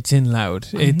 It's in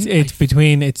Louth.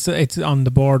 It's on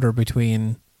the border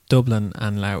between Dublin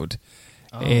and Louth.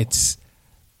 Oh. It's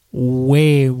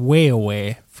way, way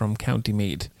away from County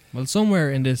Meath. Well, somewhere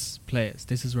in this place,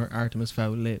 this is where Artemis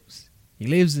Fowl lives. He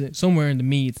lives somewhere in the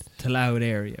Meath to Louth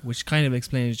area, which kind of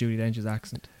explains Judi Dench's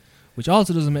accent. Which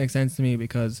also doesn't make sense to me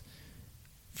because,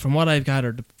 from what I've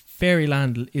gathered, the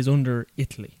fairyland is under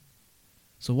Italy.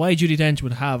 So why Judi Dench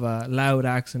would have a loud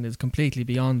accent is completely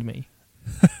beyond me.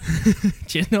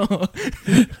 Do you know?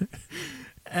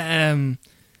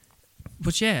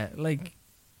 But yeah, like,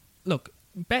 look,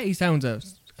 Bettystown's a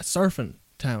surfing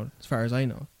town, as far as I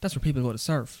know. That's where people go to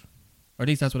surf. Or at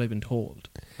least that's what I've been told.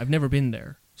 I've never been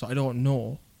there, so I don't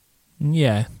know.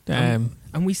 Yeah. And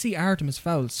we see Artemis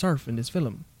Fowl surf in this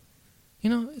film.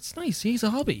 It's nice. He's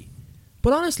a hobby.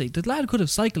 But honestly, the lad could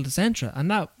have cycled to Centra, and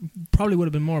that probably would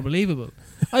have been more believable.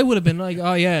 I would have been like,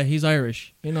 oh yeah, he's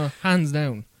Irish. Hands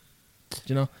down.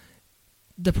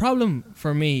 The problem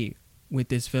for me with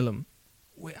this film,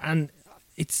 and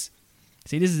it's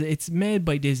made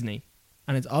by Disney,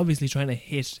 and it's obviously trying to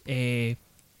hit a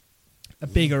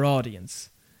bigger audience.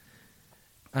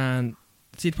 And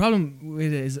the problem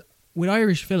with it is, with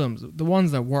Irish films, the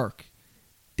ones that work,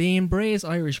 they embrace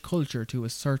Irish culture to a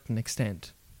certain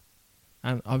extent.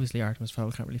 And obviously Artemis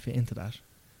Fowl can't really fit into that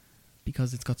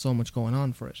because it's got so much going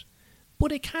on for it.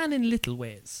 But it can in little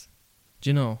ways.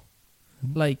 Do you know?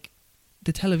 Like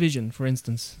the television, for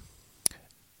instance.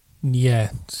 Yeah,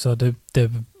 so the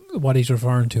what he's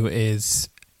referring to is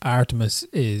Artemis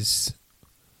is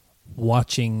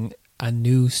watching a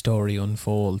new story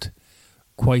unfold.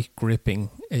 Quite gripping.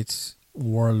 It's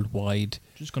worldwide.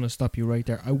 Just going to stop you right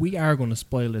there. We are going to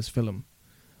spoil this film.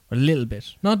 A little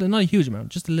bit. Not a huge amount,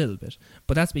 just a little bit.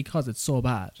 But that's because it's so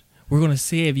bad. We're going to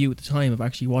save you the time of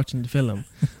actually watching the film.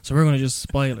 So we're going to just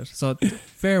spoil it. So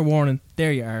fair warning,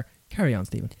 there you are. Carry on,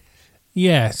 Stephen.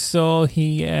 Yeah, so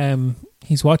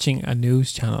he's watching a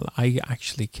news channel. I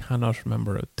actually cannot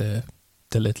remember the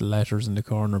little letters in the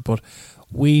corner, but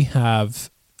we have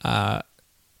a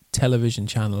television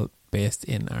channel based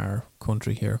in our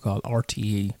country here called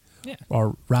RTE,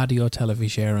 or Radio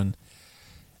Televisión.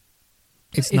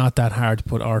 It's not that hard to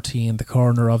put RT in the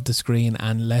corner of the screen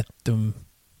and let them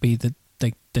be the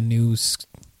news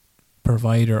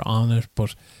provider on it,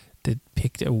 but they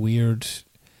picked a weird...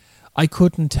 I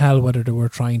couldn't tell whether they were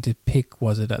trying to pick,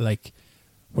 was it like,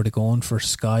 were they going for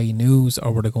Sky News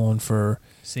or were they going for...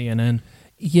 CNN.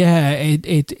 Yeah,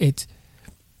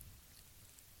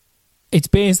 it's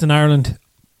based in Ireland,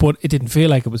 but it didn't feel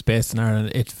like it was based in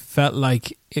Ireland. It felt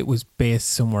like it was based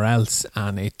somewhere else,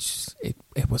 and it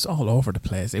was all over the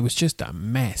place. It was just a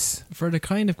mess. For the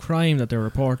kind of crime that they're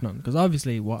reporting on, because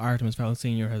obviously what Artemis Fowl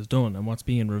Sr. has done and what's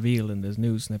being revealed in this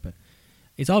news snippet,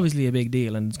 it's obviously a big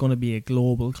deal, and it's going to be a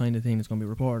global kind of thing that's going to be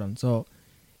reported on. So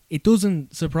it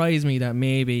doesn't surprise me that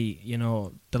maybe,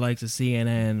 the likes of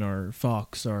CNN or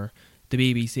Fox or the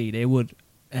BBC, they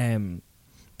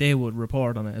they would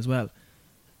report on it as well.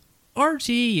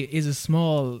 RTE is a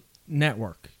small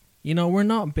network. You know, we're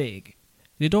not big.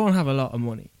 They don't have a lot of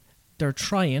money. They're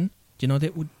trying. You know,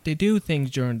 they do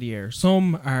things during the year.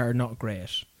 Some are not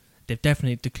great. They've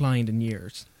definitely declined in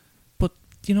years. But,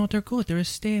 you know, they're good. They're a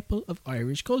staple of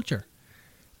Irish culture.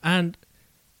 And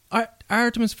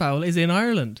Artemis Fowl is in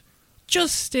Ireland.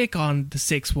 Just stick on the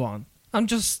 6-1. And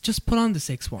just put on the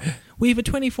 6-1. We have a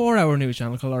 24-hour news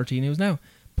channel called RT News Now.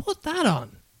 Put that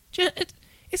on.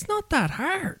 It's not that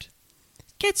hard.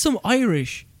 Get some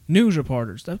Irish news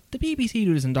reporters. The BBC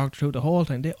do this in Doctor Who the whole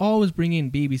time. They always bring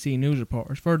in BBC news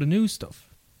reporters for the news stuff.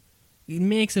 It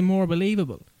makes it more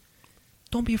believable.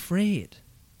 Don't be afraid.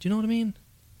 Do you know what I mean?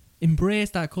 Embrace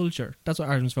that culture. That's what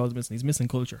Artemis Fowl is missing. He's missing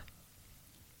culture.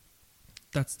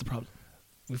 That's the problem.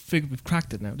 We've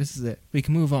cracked it now. This is it. We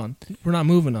can move on. We're not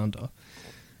moving on though,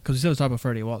 because we still talk about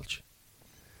Ferdy Walsh.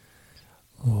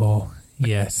 Oh,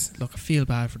 yes. Look, I feel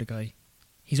bad for the guy.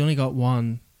 He's only got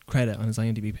one credit on his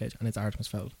IMDb page, and it's Artemis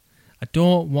Fowl. I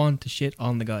don't want to shit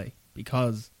on the guy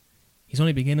because he's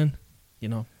only beginning. You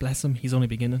know, bless him, he's only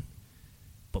beginning.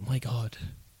 But my God,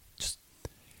 just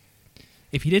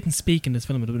if he didn't speak in this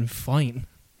film, it would have been fine.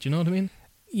 Do you know what I mean?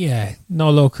 Yeah.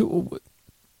 No, look,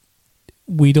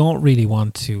 we don't really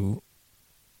want to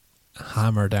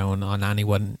hammer down on any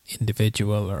one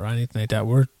individual or anything like that.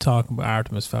 We're talking about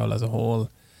Artemis Fowl as a whole.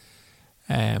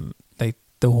 Like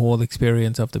the whole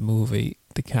experience of the movie,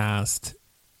 the cast,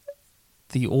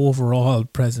 the overall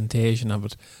presentation of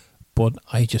it. But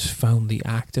I just found the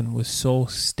acting was so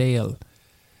stale.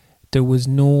 There was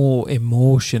no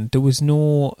emotion. There was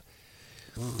no...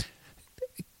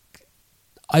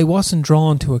 I wasn't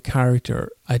drawn to a character.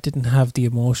 I didn't have the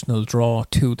emotional draw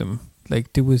to them.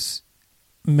 Like, there was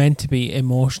meant to be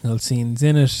emotional scenes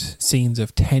in it, scenes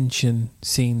of tension,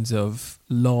 scenes of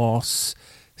loss,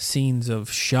 scenes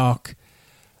of shock,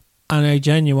 and I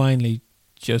genuinely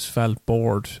just felt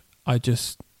bored.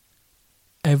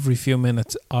 Every few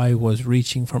minutes I was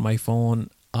reaching for my phone,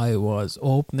 I was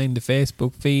opening the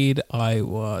Facebook feed, I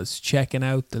was checking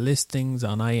out the listings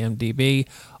on IMDb.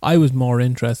 I was more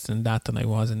interested in that than I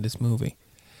was in this movie.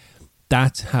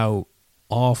 That's how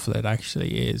awful it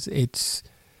actually is.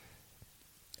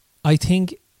 I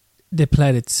think they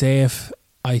played it safe.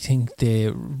 I think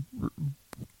they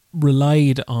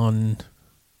relied on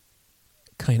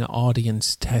kind of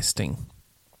audience testing.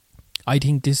 I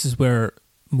think this is where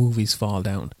movies fall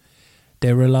down.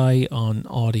 They rely on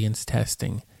audience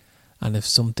testing, and if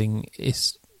something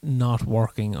is not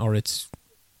working or it's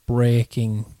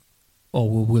breaking,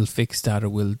 we'll fix that or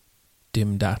we'll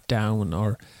dim that down,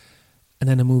 and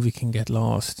then a movie can get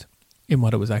lost in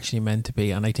what it was actually meant to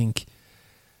be. And I think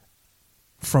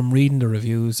from reading the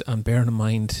reviews, and bearing in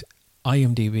mind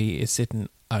IMDb is sitting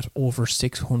at over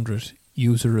 600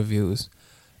 user reviews,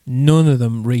 none of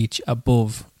them reach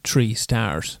above 3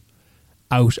 stars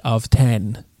out of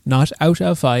 10. Not out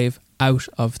of 5, out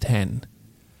of 10.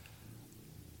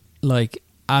 Like,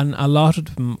 and a lot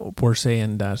of them were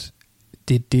saying that,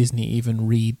 did Disney even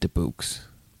read the books?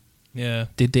 Yeah.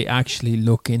 Did they actually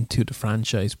look into the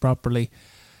franchise properly?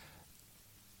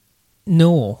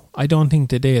 No, I don't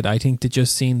think they did. I think they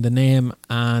just seen the name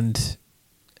and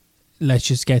let's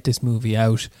just get this movie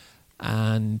out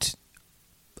and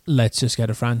let's just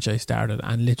get a franchise started.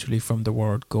 And literally from the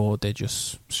word go, they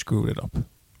just screwed it up.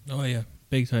 Oh yeah,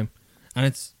 big time. And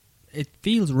it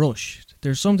feels rushed.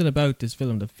 There's something about this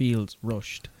film that feels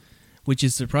rushed, which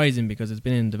is surprising because it's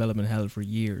been in development hell for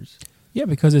years. Yeah,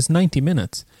 because it's 90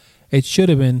 minutes. It should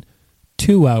have been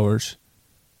 2 hours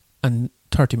and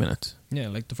 30 minutes. Yeah,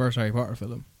 like the first Harry Potter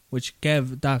film, which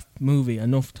gave that movie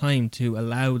enough time to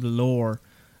allow the lore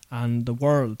and the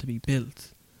world to be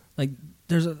built. Like,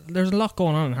 there's a lot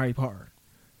going on in Harry Potter.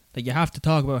 Like, you have to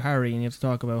talk about Harry and you have to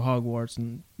talk about Hogwarts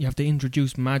and you have to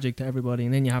introduce magic to everybody,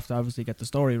 and then you have to obviously get the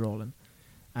story rolling.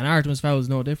 And Artemis Fowl is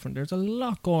no different. There's a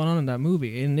lot going on in that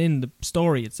movie, in the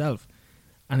story itself.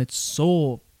 And it's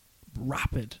so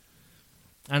rapid.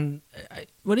 And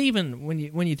but even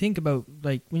when you think about,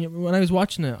 like, when I was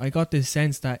watching it, I got this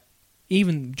sense that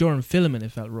even during filming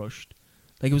it felt rushed.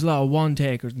 Like, it was a lot of one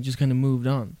takers and just kind of moved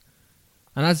on.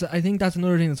 And I think that's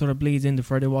another thing that sort of bleeds into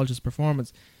Ferdy Walsh's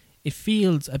performance. It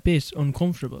feels a bit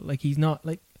uncomfortable. Like, he's not,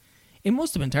 like, it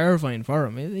must have been terrifying for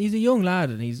him. He's a young lad,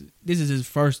 and this is his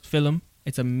first film.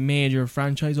 It's a major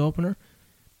franchise opener.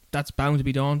 That's bound to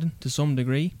be daunting to some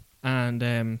degree.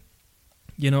 And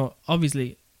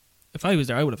obviously, if I was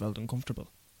there, I would have felt uncomfortable.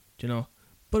 Do you know?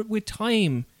 But with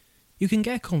time, you can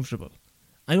get comfortable.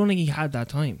 I don't think he had that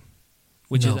time,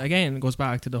 which is, again, goes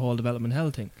back to the whole development hell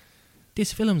thing.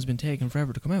 This film's been taking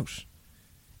forever to come out.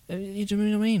 You know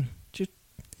what I mean?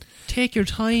 Take your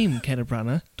time, Kenneth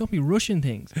Branagh. Don't be rushing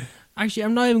things. Actually,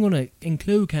 I'm not even going to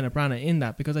include Kenneth Branagh in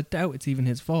that because I doubt it's even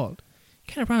his fault.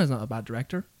 Kenneth Branagh's not a bad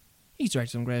director. He's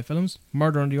directed some great films.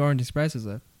 Murder on the Orient Express is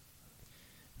not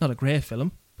a great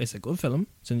film. It's a good film.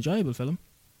 It's an enjoyable film.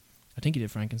 I think he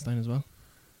did Frankenstein as well.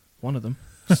 One of them.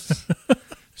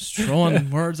 Just throwing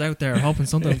words out there, hoping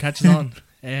something catches on.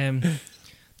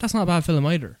 That's not a bad film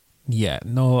either. Yeah,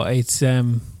 no, it's...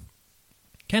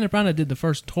 Kenneth Branagh did the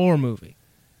first Thor movie.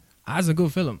 As a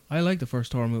good film. I like the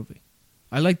first Thor movie.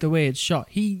 I like the way it's shot.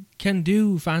 He can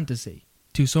do fantasy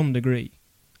to some degree.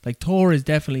 Like, Thor is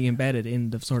definitely embedded in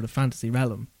the sort of fantasy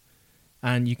realm.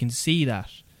 And you can see that.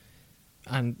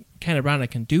 And Kenneth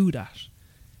Branagh can do that.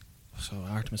 So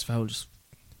Artemis Fowl just...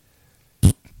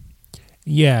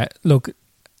 Yeah, look,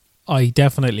 I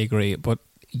definitely agree. But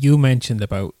you mentioned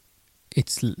about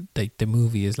it's like the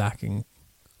movie is lacking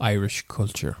Irish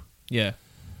culture. Yeah.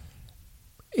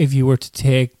 If you were to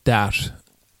take that,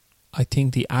 I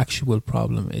think the actual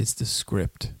problem is the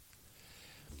script.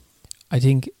 I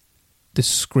think the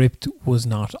script was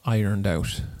not ironed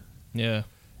out. Yeah.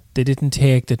 They didn't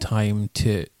take the time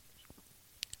to,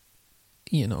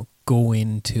 go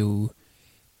into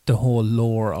the whole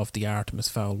lore of the Artemis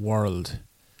Fowl world.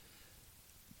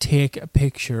 Take a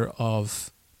picture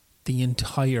of the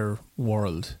entire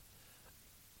world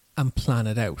and plan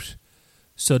it out.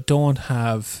 So don't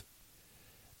have...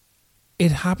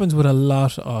 It happens with a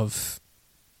lot of,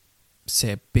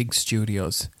 say, big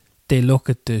studios. They look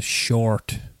at the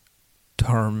short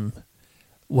term,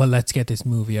 well, let's get this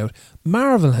movie out.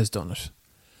 Marvel has done it.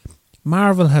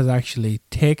 Marvel has actually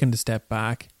taken the step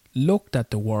back, looked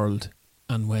at the world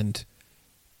and went,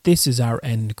 this is our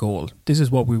end goal. This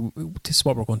is what we're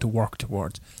going to work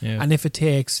towards. Yeah. And if it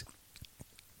takes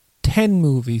 10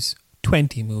 movies,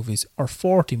 20 movies or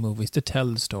 40 movies to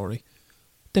tell the story,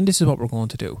 then this is what we're going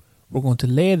to do. We're going to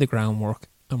lay the groundwork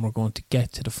and we're going to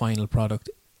get to the final product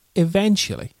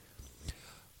eventually.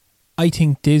 I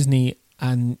think Disney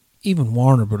and even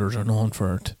Warner Brothers are known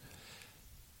for it.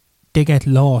 They get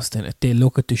lost in it. They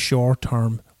look at the short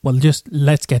term. Well, just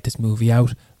let's get this movie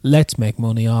out. Let's make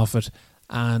money off it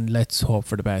and let's hope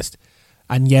for the best.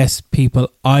 And yes,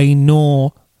 people, I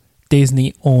know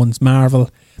Disney owns Marvel,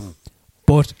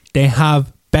 but they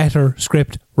have better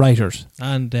script writers.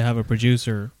 And they have a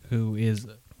producer who is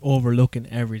overlooking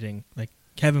everything. Like,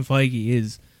 Kevin Feige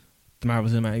is the Marvel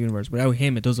Cinematic Universe. Without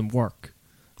him, it doesn't work.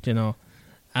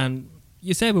 And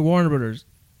you said with Warner Brothers,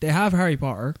 they have Harry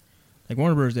Potter. Like,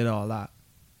 Warner Brothers did all that.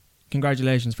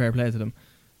 Congratulations, fair play to them.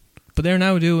 But they're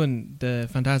now doing the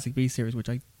Fantastic Beasts series, which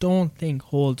I don't think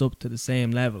holds up to the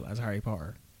same level as Harry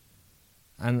Potter.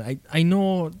 And I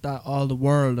know that all the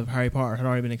world of Harry Potter had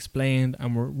already been explained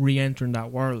and we're re-entering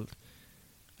that world.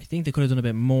 I think they could have done a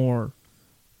bit more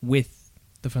with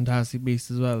the Fantastic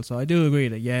Beasts as well. So I do agree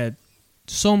that, yeah,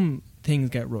 some things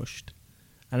get rushed.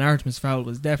 And Artemis Fowl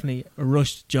was definitely a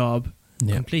rushed job,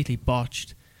 completely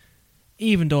botched,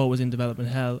 even though it was in development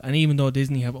hell, and even though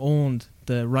Disney have owned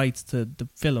the rights to the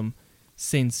film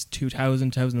since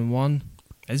 2000, 2001.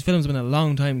 This film's been a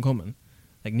long time coming,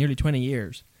 like nearly 20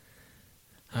 years.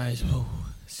 It's a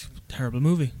terrible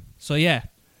movie. So yeah,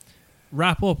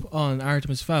 wrap up on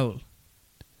Artemis Fowl.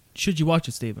 Should you watch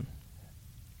it, Stephen?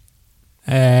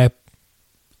 For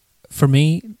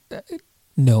me,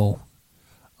 no,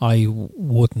 I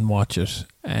wouldn't watch it.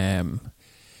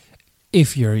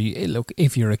 If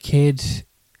you're a kid,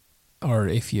 or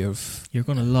if you're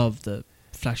going to love the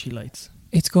flashy lights.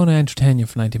 It's going to entertain you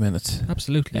for 90 minutes.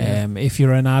 Absolutely. If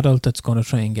you're an adult that's going to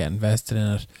try and get invested in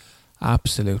it,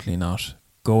 absolutely not.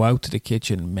 Go out to the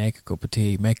kitchen, make a cup of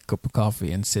tea, make a cup of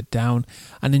coffee and sit down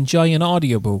and enjoy an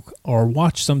audiobook or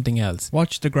watch something else.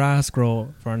 Watch the grass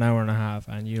grow for an hour and a half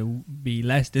and you'll be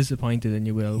less disappointed than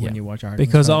you will when you watch Artemis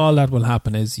Because Fowl. all that will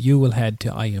happen is you will head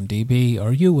to IMDb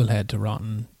or you will head to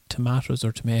Rotten Tomatoes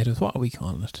or Tomatoes. What are we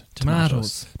calling it?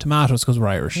 Tomatoes. Tomatoes because we're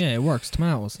Irish. Yeah, it works.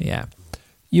 Tomatoes. Yeah.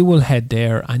 You will head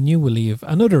there and you will leave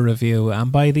another review,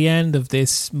 and by the end of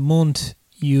this month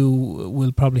you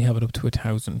will probably have it up to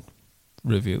 1,000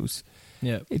 reviews.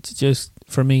 Yeah. It's just,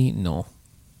 for me, no.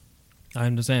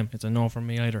 I'm the same. It's a no from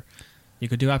me either. You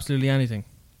could do absolutely anything.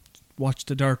 Watch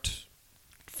the dirt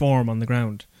form on the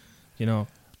ground.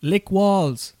 Lick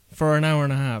walls for an hour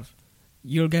and a half.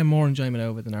 You'll get more enjoyment out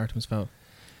of it than Artemis Fowl.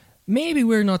 Maybe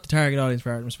we're not the target audience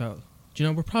for Artemis Fowl.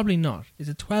 We're probably not. It's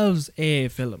a 12's A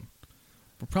film.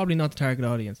 We're probably not the target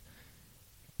audience.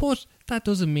 But that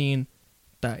doesn't mean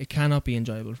that it cannot be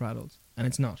enjoyable for adults. And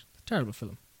it's not. It's a terrible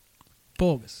film.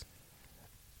 Bogus.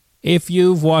 If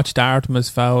you've watched Artemis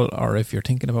Fowl, or if you're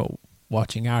thinking about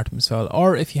watching Artemis Fowl,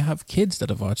 or if you have kids that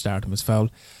have watched Artemis Fowl,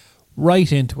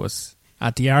 write into us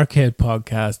at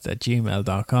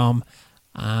thearcadepodcast@gmail.com,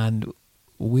 and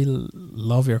we'll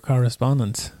love your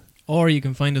correspondence. Or you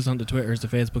can find us on the Twitters, the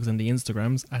Facebooks and the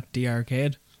Instagrams at The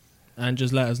Arcade, and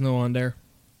just let us know on there.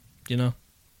 You know,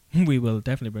 we will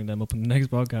definitely bring them up in the next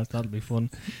podcast. That'll be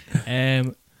fun.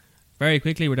 Very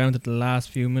quickly, we're down to the last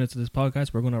few minutes of this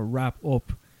podcast. We're going to wrap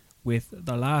up with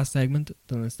the last segment,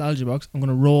 the Nostalgia Box. I'm going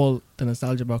to roll the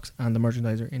Nostalgia Box and the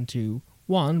Merchandiser into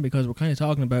one, because we're kind of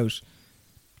talking about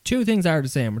two things that are the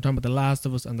same. We're talking about The Last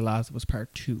of Us and The Last of Us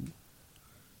Part 2.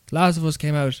 The Last of Us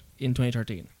came out in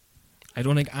 2013. I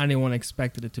don't think anyone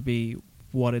expected it to be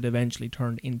what it eventually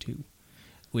turned into,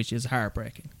 which is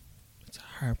heartbreaking. It's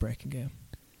a heartbreaking game.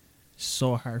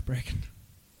 So heartbreaking.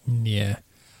 Yeah.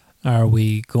 Are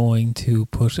we going to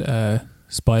put a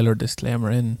spoiler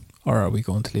disclaimer in, or are we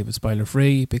going to leave it spoiler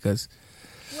free? Because,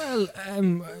 well,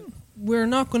 we're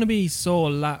not going to be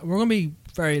we're going to be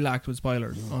very lax with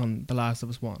spoilers on The Last of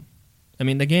Us 1. I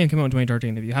mean, the game came out in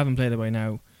 2013. If you haven't played it by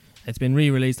now, it's been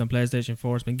re-released on PlayStation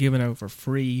 4. It's been given out for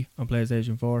free on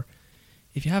PlayStation 4.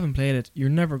 If you haven't played it, you're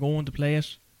never going to play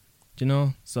it. Do you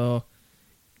know? So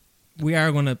we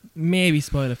are going to maybe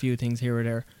spoil a few things here or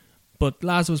there. But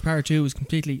Last of Us Part 2 is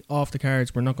completely off the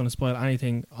cards. We're not going to spoil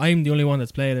anything. I'm the only one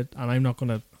that's played it, and I'm not going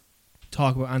to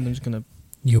talk about it. I'm just going to...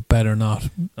 You better not.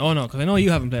 Oh, no, because I know you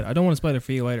haven't played it. I don't want to spoil it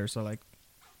for you either. So, like,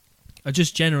 I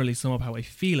just generally sum up how I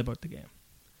feel about the game.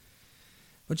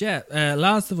 But yeah,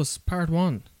 Last of Us Part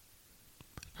 1.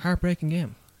 Heartbreaking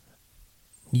game.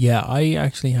 Yeah, I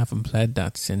actually haven't played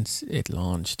that since it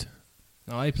launched.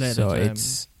 No, I played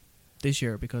it this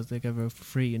year because they gave it for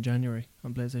free in January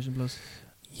on PlayStation Plus.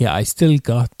 Yeah, I still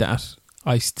got that.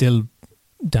 I still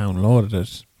downloaded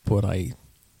it, but I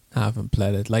haven't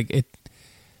played it. Like, it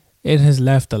has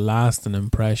left a lasting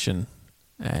impression.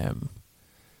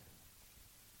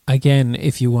 Again,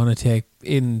 if you want to take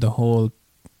in the whole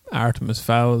Artemis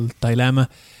Fowl dilemma,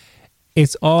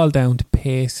 it's all down to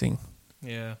pacing.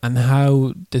 Yeah. And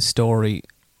how the story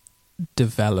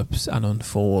develops and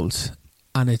unfolds.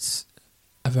 And it's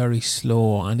a very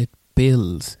slow, and it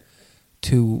builds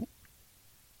to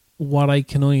what I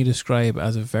can only describe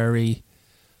as a very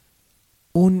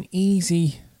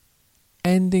uneasy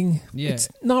ending. Yeah. It's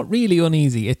not really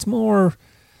uneasy. It's more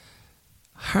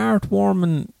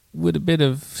heartwarming with a bit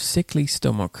of sickly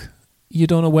stomach. You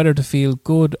don't know whether to feel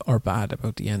good or bad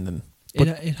about the ending. But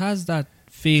It has that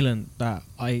feeling that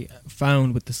I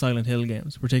found with the Silent Hill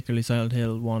games, particularly Silent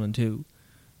Hill 1 and 2,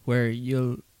 where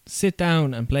you'll sit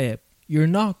down and play it. You're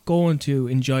not going to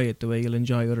enjoy it the way you'll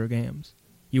enjoy other games.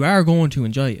 You are going to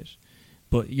enjoy it,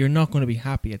 but you're not going to be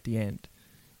happy at the end.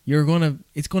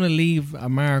 It's going to leave a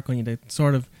mark on you that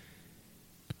sort of,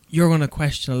 you're going to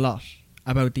question a lot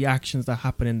about the actions that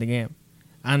happen in the game.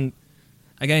 And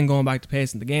again, going back to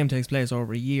pacing, the game takes place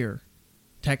over a year,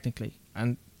 technically,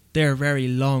 and they're very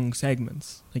long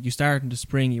segments. Like, you start in the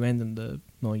spring, you end in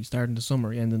you start in the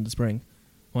summer, you end in the spring,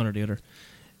 one or the other.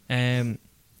 And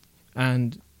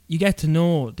you get to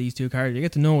know these two characters. You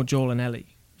get to know Joel and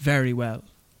Ellie very well,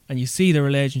 and you see the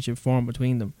relationship form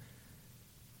between them.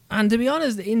 And to be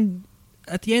honest,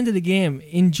 at the end of the game,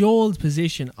 in Joel's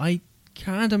position, I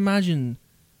can't imagine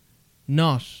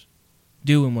not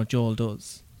doing what Joel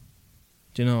does.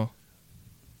 Do you know?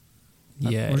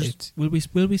 yeah, Will we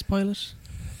spoil it?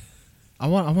 I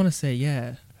want to say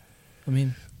yeah. I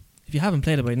mean, if you haven't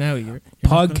played it by now, you're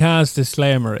podcast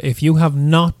disclaimer: if you have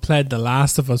not played The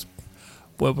Last of Us,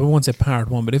 well, we won't say part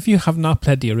 1, but if you have not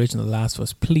played the original Last of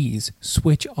Us, please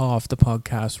switch off the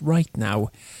podcast right now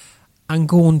and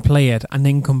go and play it, and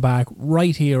then come back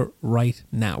right here, right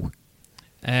now.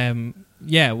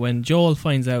 Yeah, when Joel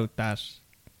finds out that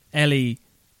Ellie,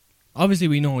 obviously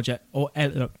we know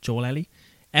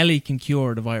Ellie can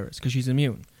cure the virus because she's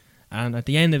immune, and at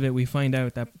the end of it we find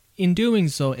out that in doing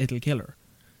so it'll kill her,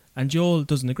 and Joel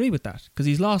doesn't agree with that because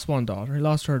he's lost one daughter. He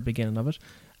lost her at the beginning of it,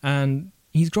 and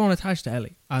he's grown attached to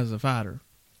Ellie as a father,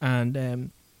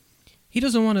 and he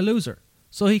doesn't want to lose her.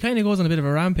 So he kind of goes on a bit of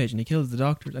a rampage, and he kills the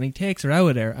doctors, and he takes her out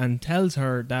of there and tells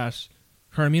her that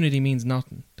her immunity means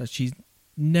nothing, that she's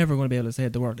never going to be able to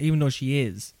save the world, even though she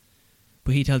is.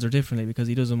 But he tells her differently because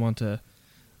he doesn't want to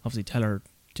obviously tell her,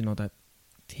 that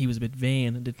he was a bit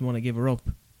vain and didn't want to give her up.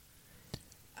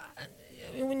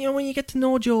 And when you get to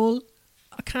know Joel,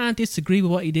 I can't disagree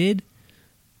with what he did.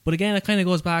 But again, it kind of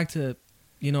goes back to,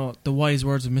 the wise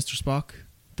words of Mr. Spock: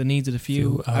 the needs of the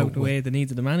few outweigh the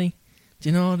needs of the many. Do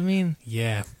you know what I mean?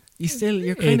 Yeah.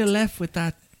 You're kind of left with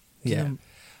that. Yeah.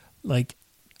 Like,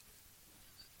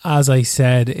 as I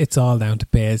said, it's all down to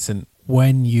pace. And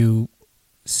when you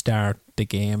start the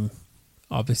game,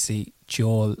 obviously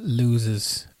Joel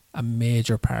loses a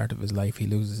major part of his life. He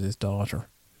loses his daughter.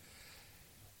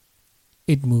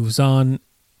 it moves on.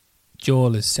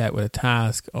 Joel is set with a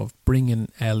task of bringing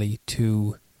Ellie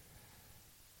to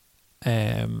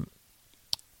bringing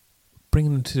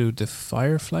them to the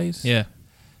Fireflies. Yeah.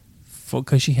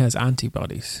 Because she has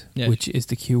antibodies, which is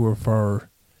the cure for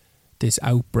this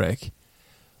outbreak.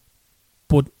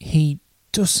 But he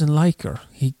doesn't like her.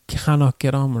 He cannot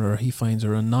get on with her. He finds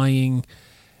her annoying.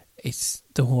 It's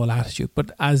the whole attitude.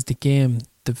 But as the game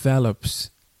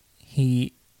develops,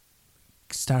 he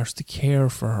starts to care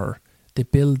for her. They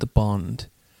build the bond.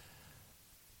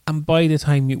 And by the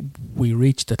time we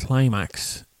reach the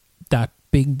climax, that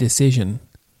big decision,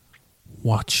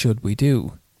 what should we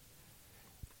do?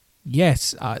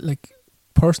 Yes,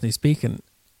 personally speaking,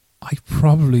 I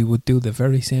probably would do the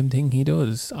very same thing he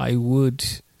does. I would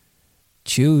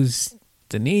choose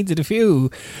the needs of the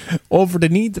few over the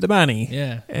needs of the many.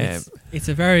 Yeah, it's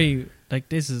a very,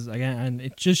 this is, again, and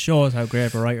it just shows how great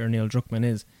of a writer Neil Druckmann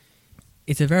is.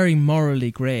 It's a very morally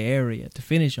grey area to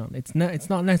finish on. It's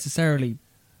not necessarily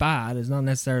bad, it's not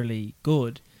necessarily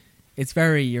good. It's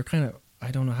very, you're kind of,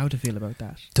 I don't know how to feel about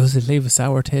that. Does it leave a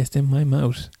sour taste in my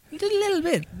mouth? A little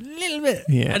bit.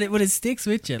 Yeah. But it sticks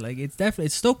with you.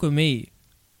 It's stuck with me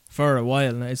for a while,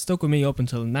 and it's stuck with me up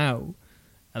until now.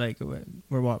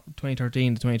 We're what,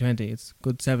 2013 to 2020. It's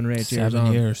good 7 or 8 years on.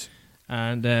 7 years.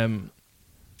 And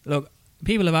look,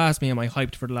 people have asked me, am I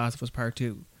hyped for The Last of Us Part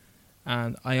 2?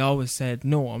 And I always said,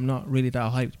 no, I'm not really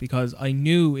that hyped, because I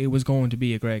knew it was going to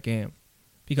be a great game.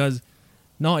 Because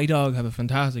Naughty Dog have a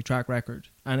fantastic track record,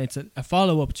 and it's a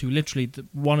follow-up to literally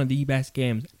one of the best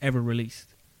games ever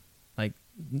released.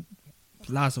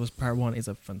 Last of Us Part 1 is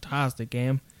a fantastic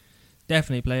game.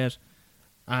 Definitely play it.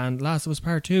 And Last of Us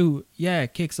Part 2,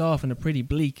 it kicks off in a pretty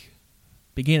bleak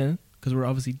beginning, because we're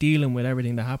obviously dealing with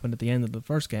everything that happened at the end of the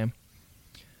first game,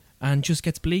 and just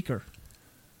gets bleaker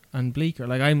and bleaker.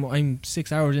 I'm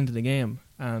 6 hours into the game,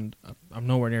 and I'm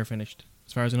nowhere near finished.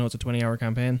 As far as I know, it's a 20-hour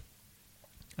campaign,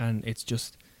 and it's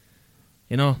just,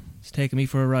 it's taken me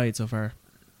for a ride so far.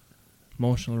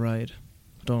 Emotional ride.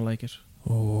 I don't like it.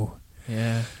 Oh.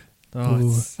 Yeah.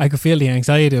 I could feel the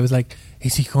anxiety. I was like,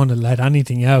 is he going to let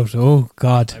anything out? Oh,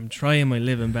 God. I'm trying my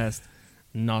living best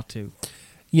not to.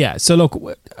 Yeah, so look,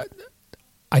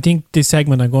 I think this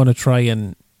segment I'm going to try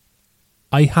and...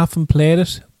 I haven't played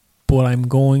it, but I'm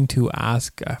going to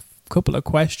ask a couple of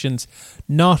questions,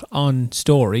 not on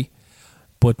story,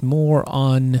 but more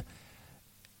on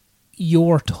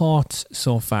your thoughts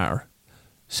so far.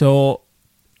 So,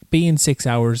 being 6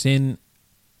 hours in,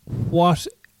 what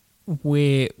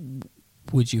way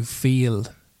would you feel?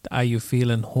 Are you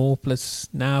feeling hopeless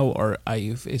now, or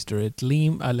is there a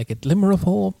glimmer of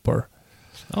hope? Or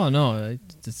oh no,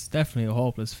 it's definitely a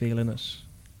hopeless feeling. It's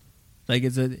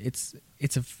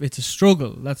a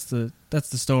struggle. That's the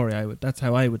story. That's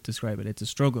how I would describe it. It's a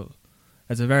struggle.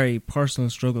 It's a very personal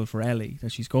struggle for Ellie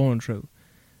that she's going through,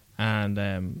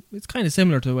 and it's kind of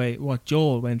similar to the way what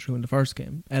Joel went through in the first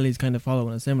game. Ellie's kind of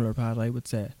following a similar path, I would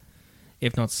say,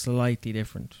 if not slightly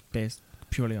different, based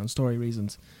purely on story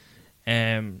reasons.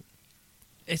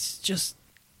 It's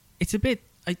a bit,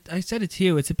 I said it to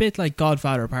you, it's a bit like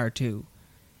Godfather Part 2.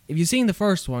 If you've seen the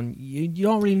first one, you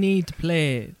don't really need to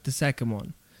play the second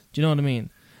one. Do you know what I mean?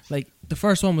 The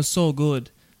first one was so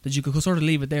good that you could sort of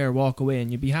leave it there, walk away,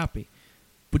 and you'd be happy.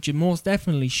 But you most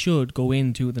definitely should go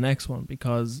into the next one,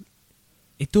 because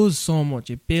it does so much,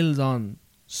 it builds on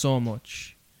so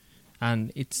much.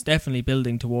 And it's definitely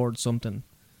building towards something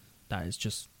that is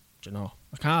just,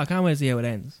 I can't wait to see how it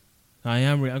ends.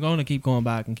 I'm going to keep going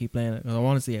back and keep playing it, because I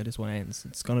want to see how this one ends.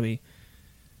 It's going to be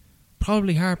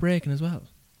probably heartbreaking as well.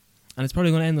 And it's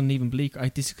probably going to end on an even bleaker.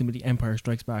 This is going to be the Empire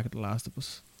Strikes Back at The Last of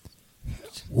Us.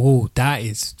 Whoa, that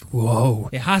is... Whoa.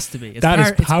 It has to be. Is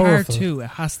powerful. It's Part 2. It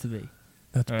has to be.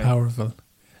 That's powerful.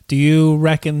 Do you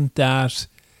reckon that...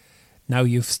 Now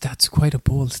that's quite a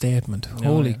bold statement.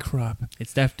 Holy crap!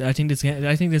 It's I think this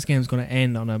game is going to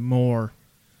end on a more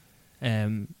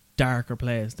darker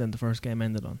place than the first game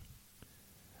ended on.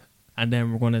 And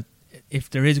then we're going to, if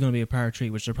there is going to be a Part 3,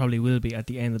 which there probably will be at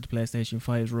the end of the PlayStation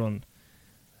 5's run,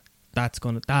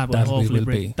 that'll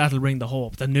bring the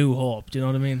hope, the new hope. Do you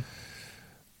know what I mean?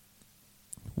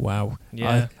 Wow!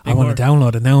 Yeah, I want to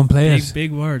download it now and play it.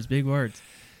 Big words.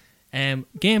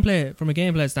 Gameplay, from a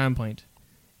gameplay standpoint,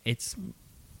 it's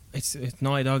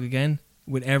Naughty Dog again.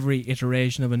 With every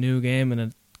iteration of a new game and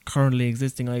a currently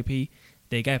existing IP,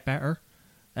 they get better.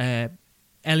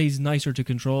 Ellie's nicer to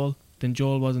control than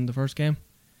Joel was in the first game.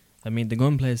 I mean, the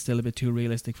gunplay is still a bit too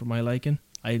realistic for my liking.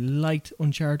 I liked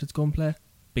Uncharted's gunplay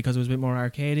because it was a bit more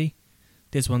arcadey.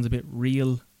 This one's a bit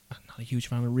real. I'm not a huge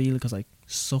fan of real because I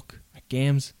suck at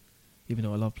games, even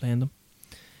though I love playing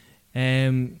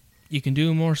them. You can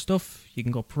do more stuff. You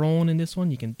can go prone in this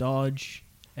one. You can dodge.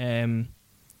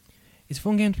 It's a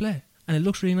fun game to play. And it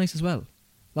looks really nice as well.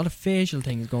 A lot of facial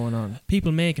things going on.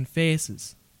 People making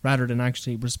faces rather than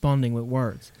actually responding with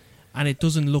words. And it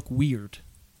doesn't look weird.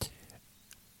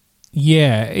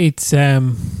 Yeah, it's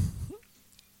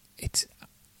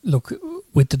look,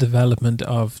 with the development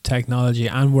of technology,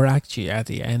 and we're actually at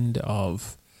the end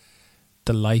of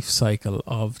the life cycle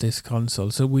of this console.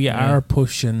 So we are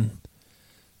pushing,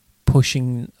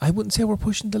 I wouldn't say we're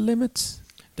pushing the limits.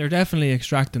 They're definitely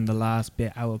extracting the last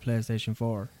bit out of PlayStation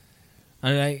 4.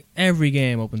 And every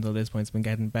game up until this point has been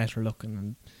getting better looking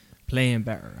and playing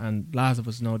better. And Last of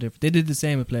Us is no different. They did the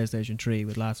same with PlayStation 3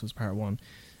 with Last of Us Part 1.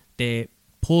 They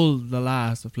pulled the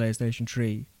last of PlayStation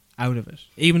 3 out of it.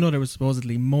 Even though there was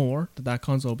supposedly more that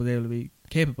console was able to be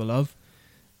capable of,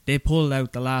 they pulled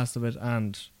out the last of it,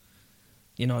 and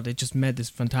they just made this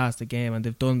fantastic game, and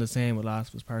they've done the same with Last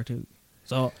of Us Part 2.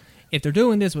 So if they're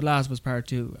doing this with Last of Us Part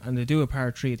 2 and they do a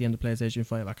Part 3 at the end of PlayStation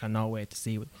 5, I cannot wait to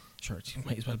see what. Sure, it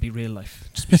might as well be real life.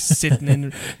 Just be sitting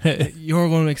in. You're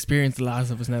going to experience The Last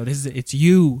of Us now. It's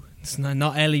you. It's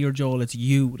not Ellie or Joel. It's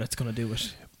you that's going to do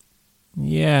it.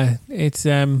 Yeah, it's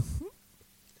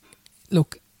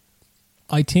look,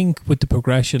 I think with the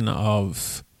progression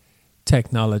of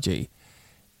technology,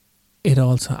 it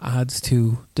also adds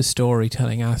to the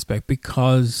storytelling aspect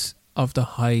because of the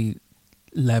high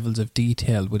levels of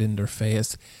detail within their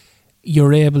face.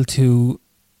 You're able to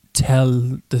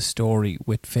tell the story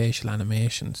with facial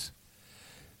animations,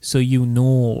 so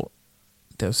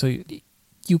so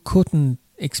you couldn't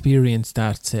experience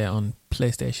that, say, on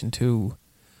PlayStation 2,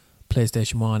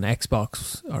 PlayStation 1,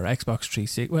 Xbox, or Xbox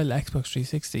 360. Well, Xbox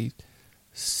 360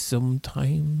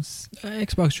 sometimes.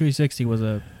 Xbox 360 was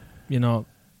that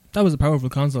was a powerful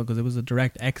console because it was a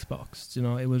direct Xbox.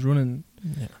 It was running.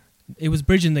 Yeah. It was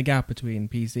bridging the gap between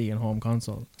PC and home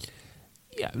console.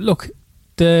 Yeah, look,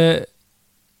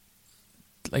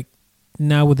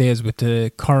 nowadays with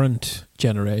the current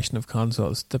generation of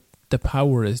consoles, the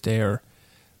power is there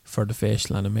for the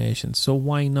facial animation. So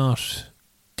why not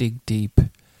dig deep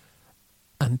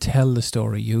and tell the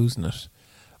story using it?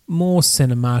 Most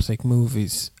cinematic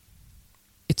movies,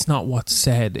 it's not what's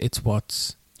said, it's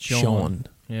what's shown.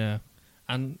 Yeah.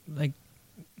 And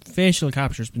facial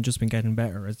capture's just been getting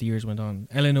better as the years went on.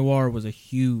 L.A. Noire was a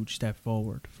huge step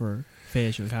forward for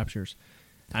facial captures.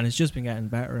 And it's just been getting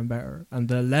better and better. And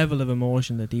the level of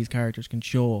emotion that these characters can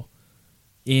show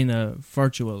in a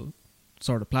virtual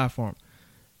sort of platform,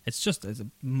 it's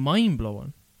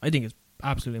mind-blowing. I think it's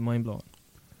absolutely mind-blowing.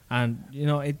 And,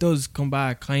 it does come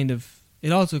back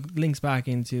it also links back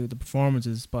into the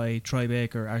performances by Troy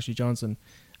Baker, Ashley Johnson,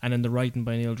 and then the writing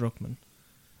by Neil Druckmann.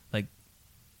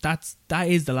 That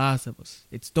is The Last of Us.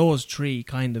 It's those three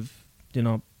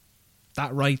that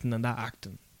writing and that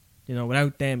acting.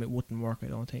 Without them, it wouldn't work, I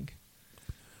don't think.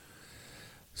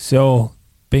 So,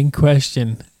 big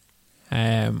question.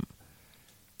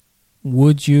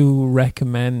 Would you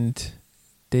recommend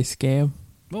this game?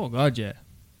 Oh, God, yeah.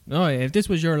 No, if this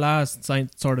was your last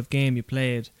sort of game you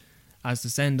played as the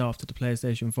send-off to the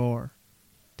PlayStation 4,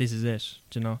 this is it,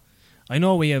 I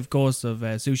know we have Ghost of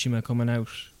Tsushima coming out,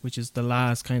 which is the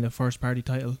last kind of first-party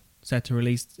title set to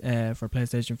release for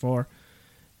PlayStation 4.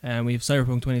 We have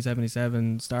Cyberpunk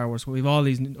 2077, Star Wars. We have all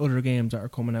these other games that are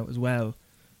coming out as well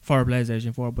for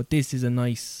PlayStation 4. But this is a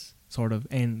nice sort of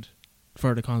end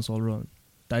for the console run.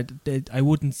 I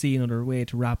wouldn't see another way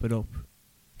to wrap it up.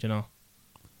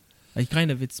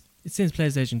 It's since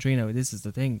PlayStation 3 now. This is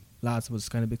the thing. Last of Us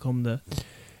kind of become the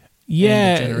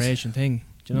end of generation thing.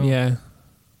 Yeah.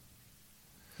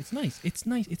 It's nice. It's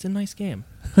nice. It's a nice game.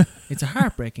 It's a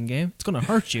heartbreaking game. It's going to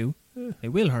hurt you. It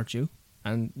will hurt you.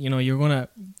 And, you're going to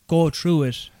go through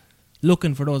it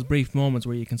looking for those brief moments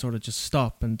where you can sort of just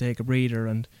stop and take a breather.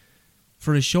 And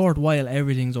for a short while,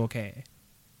 everything's okay.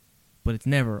 But it's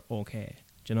never okay.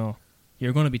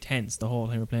 You're going to be tense the whole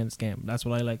time you're playing this game. That's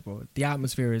what I like about it. The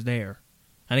atmosphere is there.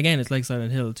 And again, it's like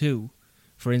Silent Hill 2,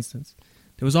 for instance.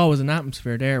 There was always an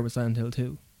atmosphere there with Silent Hill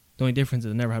 2. The only difference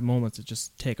is I never had moments to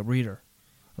just take a breather.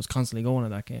 I was constantly going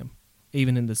in that game.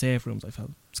 Even in the safe rooms, I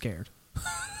felt scared.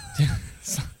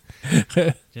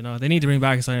 They need to bring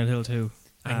back Silent Hill 2.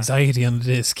 Anxiety on the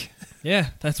disc. Yeah,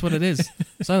 that's what it is.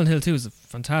 Silent Hill 2 is a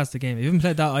fantastic game. If you haven't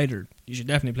played that either, you should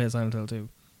definitely play Silent Hill 2.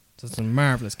 It's a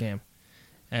marvellous game.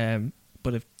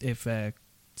 But if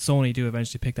Sony do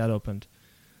eventually pick that up and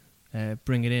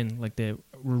bring it in, like they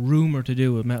were rumoured to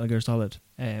do with Metal Gear Solid,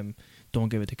 don't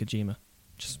give it to Kojima.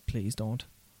 Just please don't.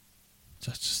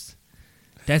 Just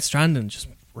Death Stranding just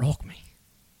broke me.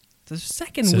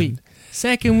 the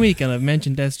second week, and I've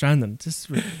mentioned Death Stranding. This is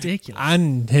ridiculous.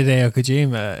 And Hideo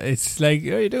Kojima. It's like,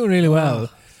 oh, you're doing really well.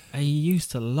 I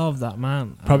used to love that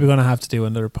man. Probably going to have to do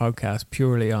another podcast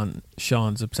purely on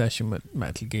Sean's obsession with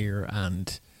Metal Gear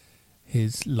and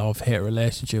his love-hate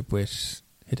relationship with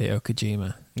Hideo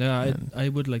Kojima. Yeah, I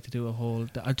would like to do a whole...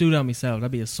 I'd do that myself.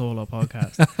 That'd be a solo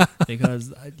podcast.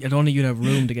 Because I don't think you'd have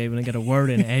room to even get a word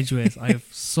in edgeways. I have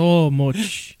so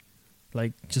much,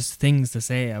 like, just things to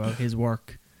say about his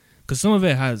work. Because some of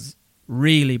it has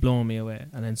really blown me away.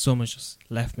 And then some has just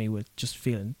left me with just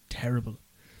feeling terrible.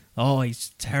 Oh,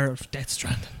 he's terrible. Death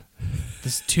Stranding.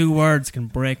 These 2 words can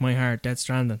break my heart. Death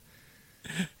Stranding.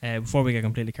 Before we get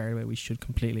completely carried away, we should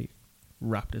completely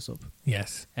wrap this up.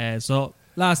 Yes. So,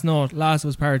 last note, Last of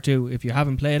Us Part 2. If you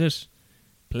haven't played it,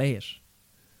 play it.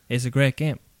 It's a great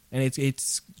game. And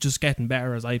it's just getting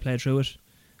better as I play through it.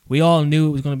 We all knew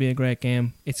it was going to be a great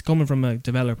game. It's coming from a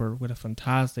developer with a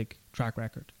fantastic track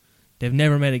record. They've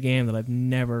never made a game that I've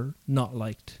never not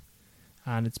liked.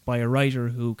 And it's by a writer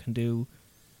who can do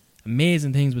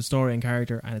amazing things with story and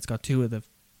character. And it's got 2 of the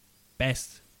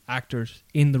best actors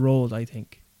in the roles, I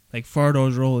think. Like, for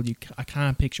those roles, I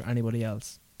can't picture anybody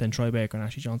else than Troy Baker and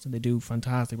Ashley Johnson. They do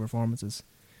fantastic performances.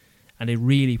 And they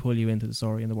really pull you into the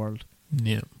story and the world.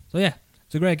 Yeah. So, yeah,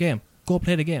 it's a great game. Go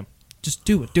play the game. Just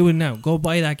do it. Do it now. Go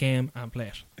buy that game and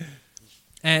play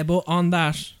it. But on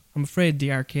that, I'm afraid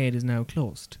the arcade is now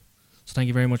closed. So thank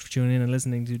you very much for tuning in and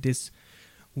listening to this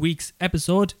week's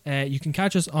episode. You can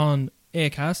catch us on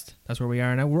Acast. That's where we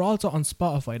are now. We're also on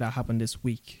Spotify. That happened this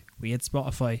week. We had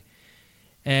Spotify.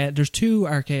 There's 2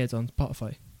 arcades on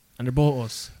Spotify, and they're both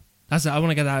us. That's it. I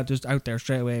want to get that just out there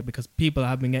straight away because people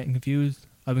have been getting confused.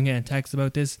 I've been getting texts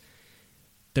about this.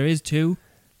 There is 2.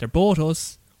 They're both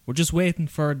us. We're just waiting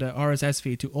for the RSS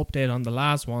feed to update on the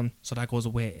last one so that goes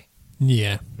away.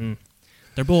 Yeah.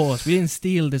 They're both us. We didn't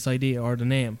steal this idea or the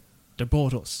name. They're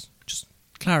both us. Just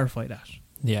clarify that.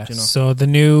 Yeah. You know? So the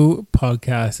new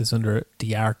podcast is under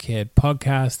The Arcade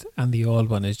Podcast, and the old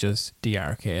one is just The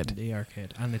Arcade. The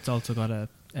Arcade. And it's also got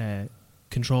a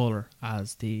controller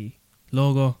as the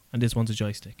logo, and this one's a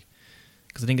joystick.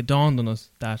 Because I think it dawned on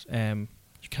us that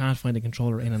you can't find a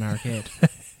controller in an arcade.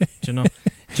 Do you know?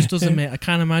 It just doesn't make... I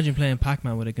can't imagine playing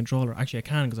Pac-Man with a controller. Actually, I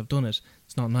can because I've done it.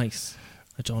 It's not nice.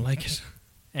 I don't like it.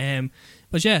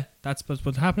 But yeah, that's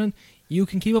what's happening. You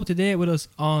can keep up to date with us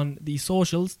on the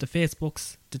socials, the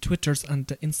Facebooks, the Twitters, and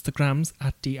the Instagrams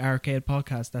at The Arcade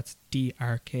Podcast. That's The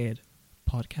Arcade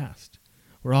Podcast.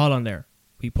 We're all on there.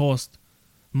 We post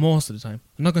most of the time.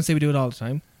 I'm not going to say we do it all the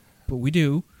time, but we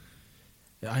do.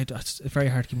 It's very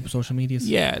hard to keep up social medias.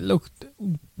 Yeah, look,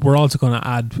 we're also going to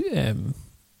add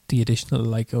the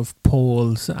additional of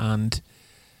polls, and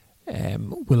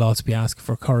we'll also be asking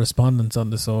for correspondence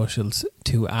on the socials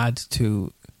to add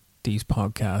to these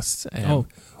podcasts.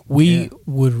 We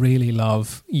would really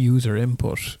love user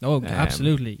input. Oh,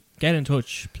 absolutely. Get in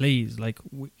touch, please.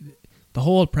 The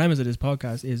whole premise of this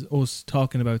podcast is us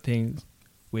talking about things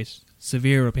with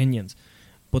severe opinions.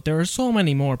 But there are so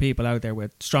many more people out there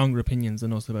with stronger opinions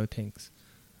than us about things.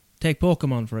 Take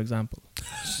Pokemon, for example.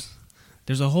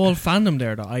 There's a whole fandom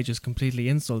there that I just completely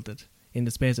insulted in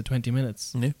the space of 20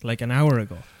 minutes, like an hour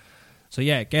ago. So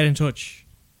yeah, get in touch,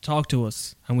 talk to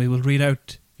us, and we will read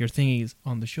out your thingies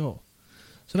on the show.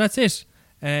 So that's it.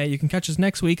 You can catch us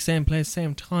next week, same place,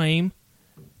 same time,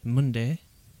 Monday.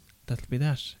 That'll be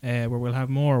that, where we'll have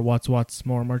more What's,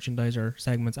 more merchandiser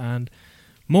segments, and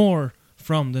more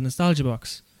from the Nostalgia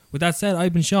Box. With that said,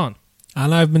 I've been Sean.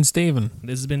 And I've been Stephen.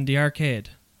 This has been The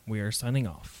Arcade. We are signing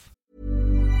off.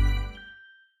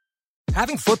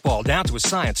 Having football down to a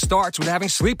science starts with having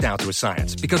sleep down to a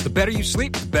science. Because the better you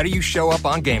sleep, the better you show up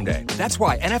on game day. That's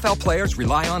why NFL players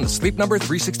rely on the Sleep Number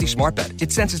 360 smart bed.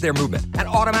 It senses their movement and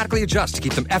automatically adjusts to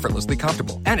keep them effortlessly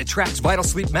comfortable. And it tracks vital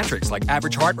sleep metrics like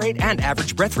average heart rate and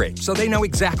average breath rate, so they know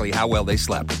exactly how well they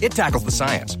slept. It tackles the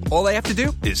science. All they have to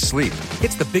do is sleep.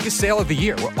 It's the biggest sale of the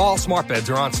year where all smart beds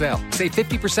are on sale. Save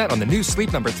 50% on the new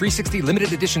Sleep Number 360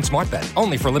 limited edition smart bed,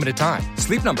 only for a limited time.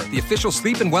 Sleep Number, the official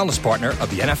sleep and wellness partner of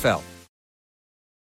the NFL.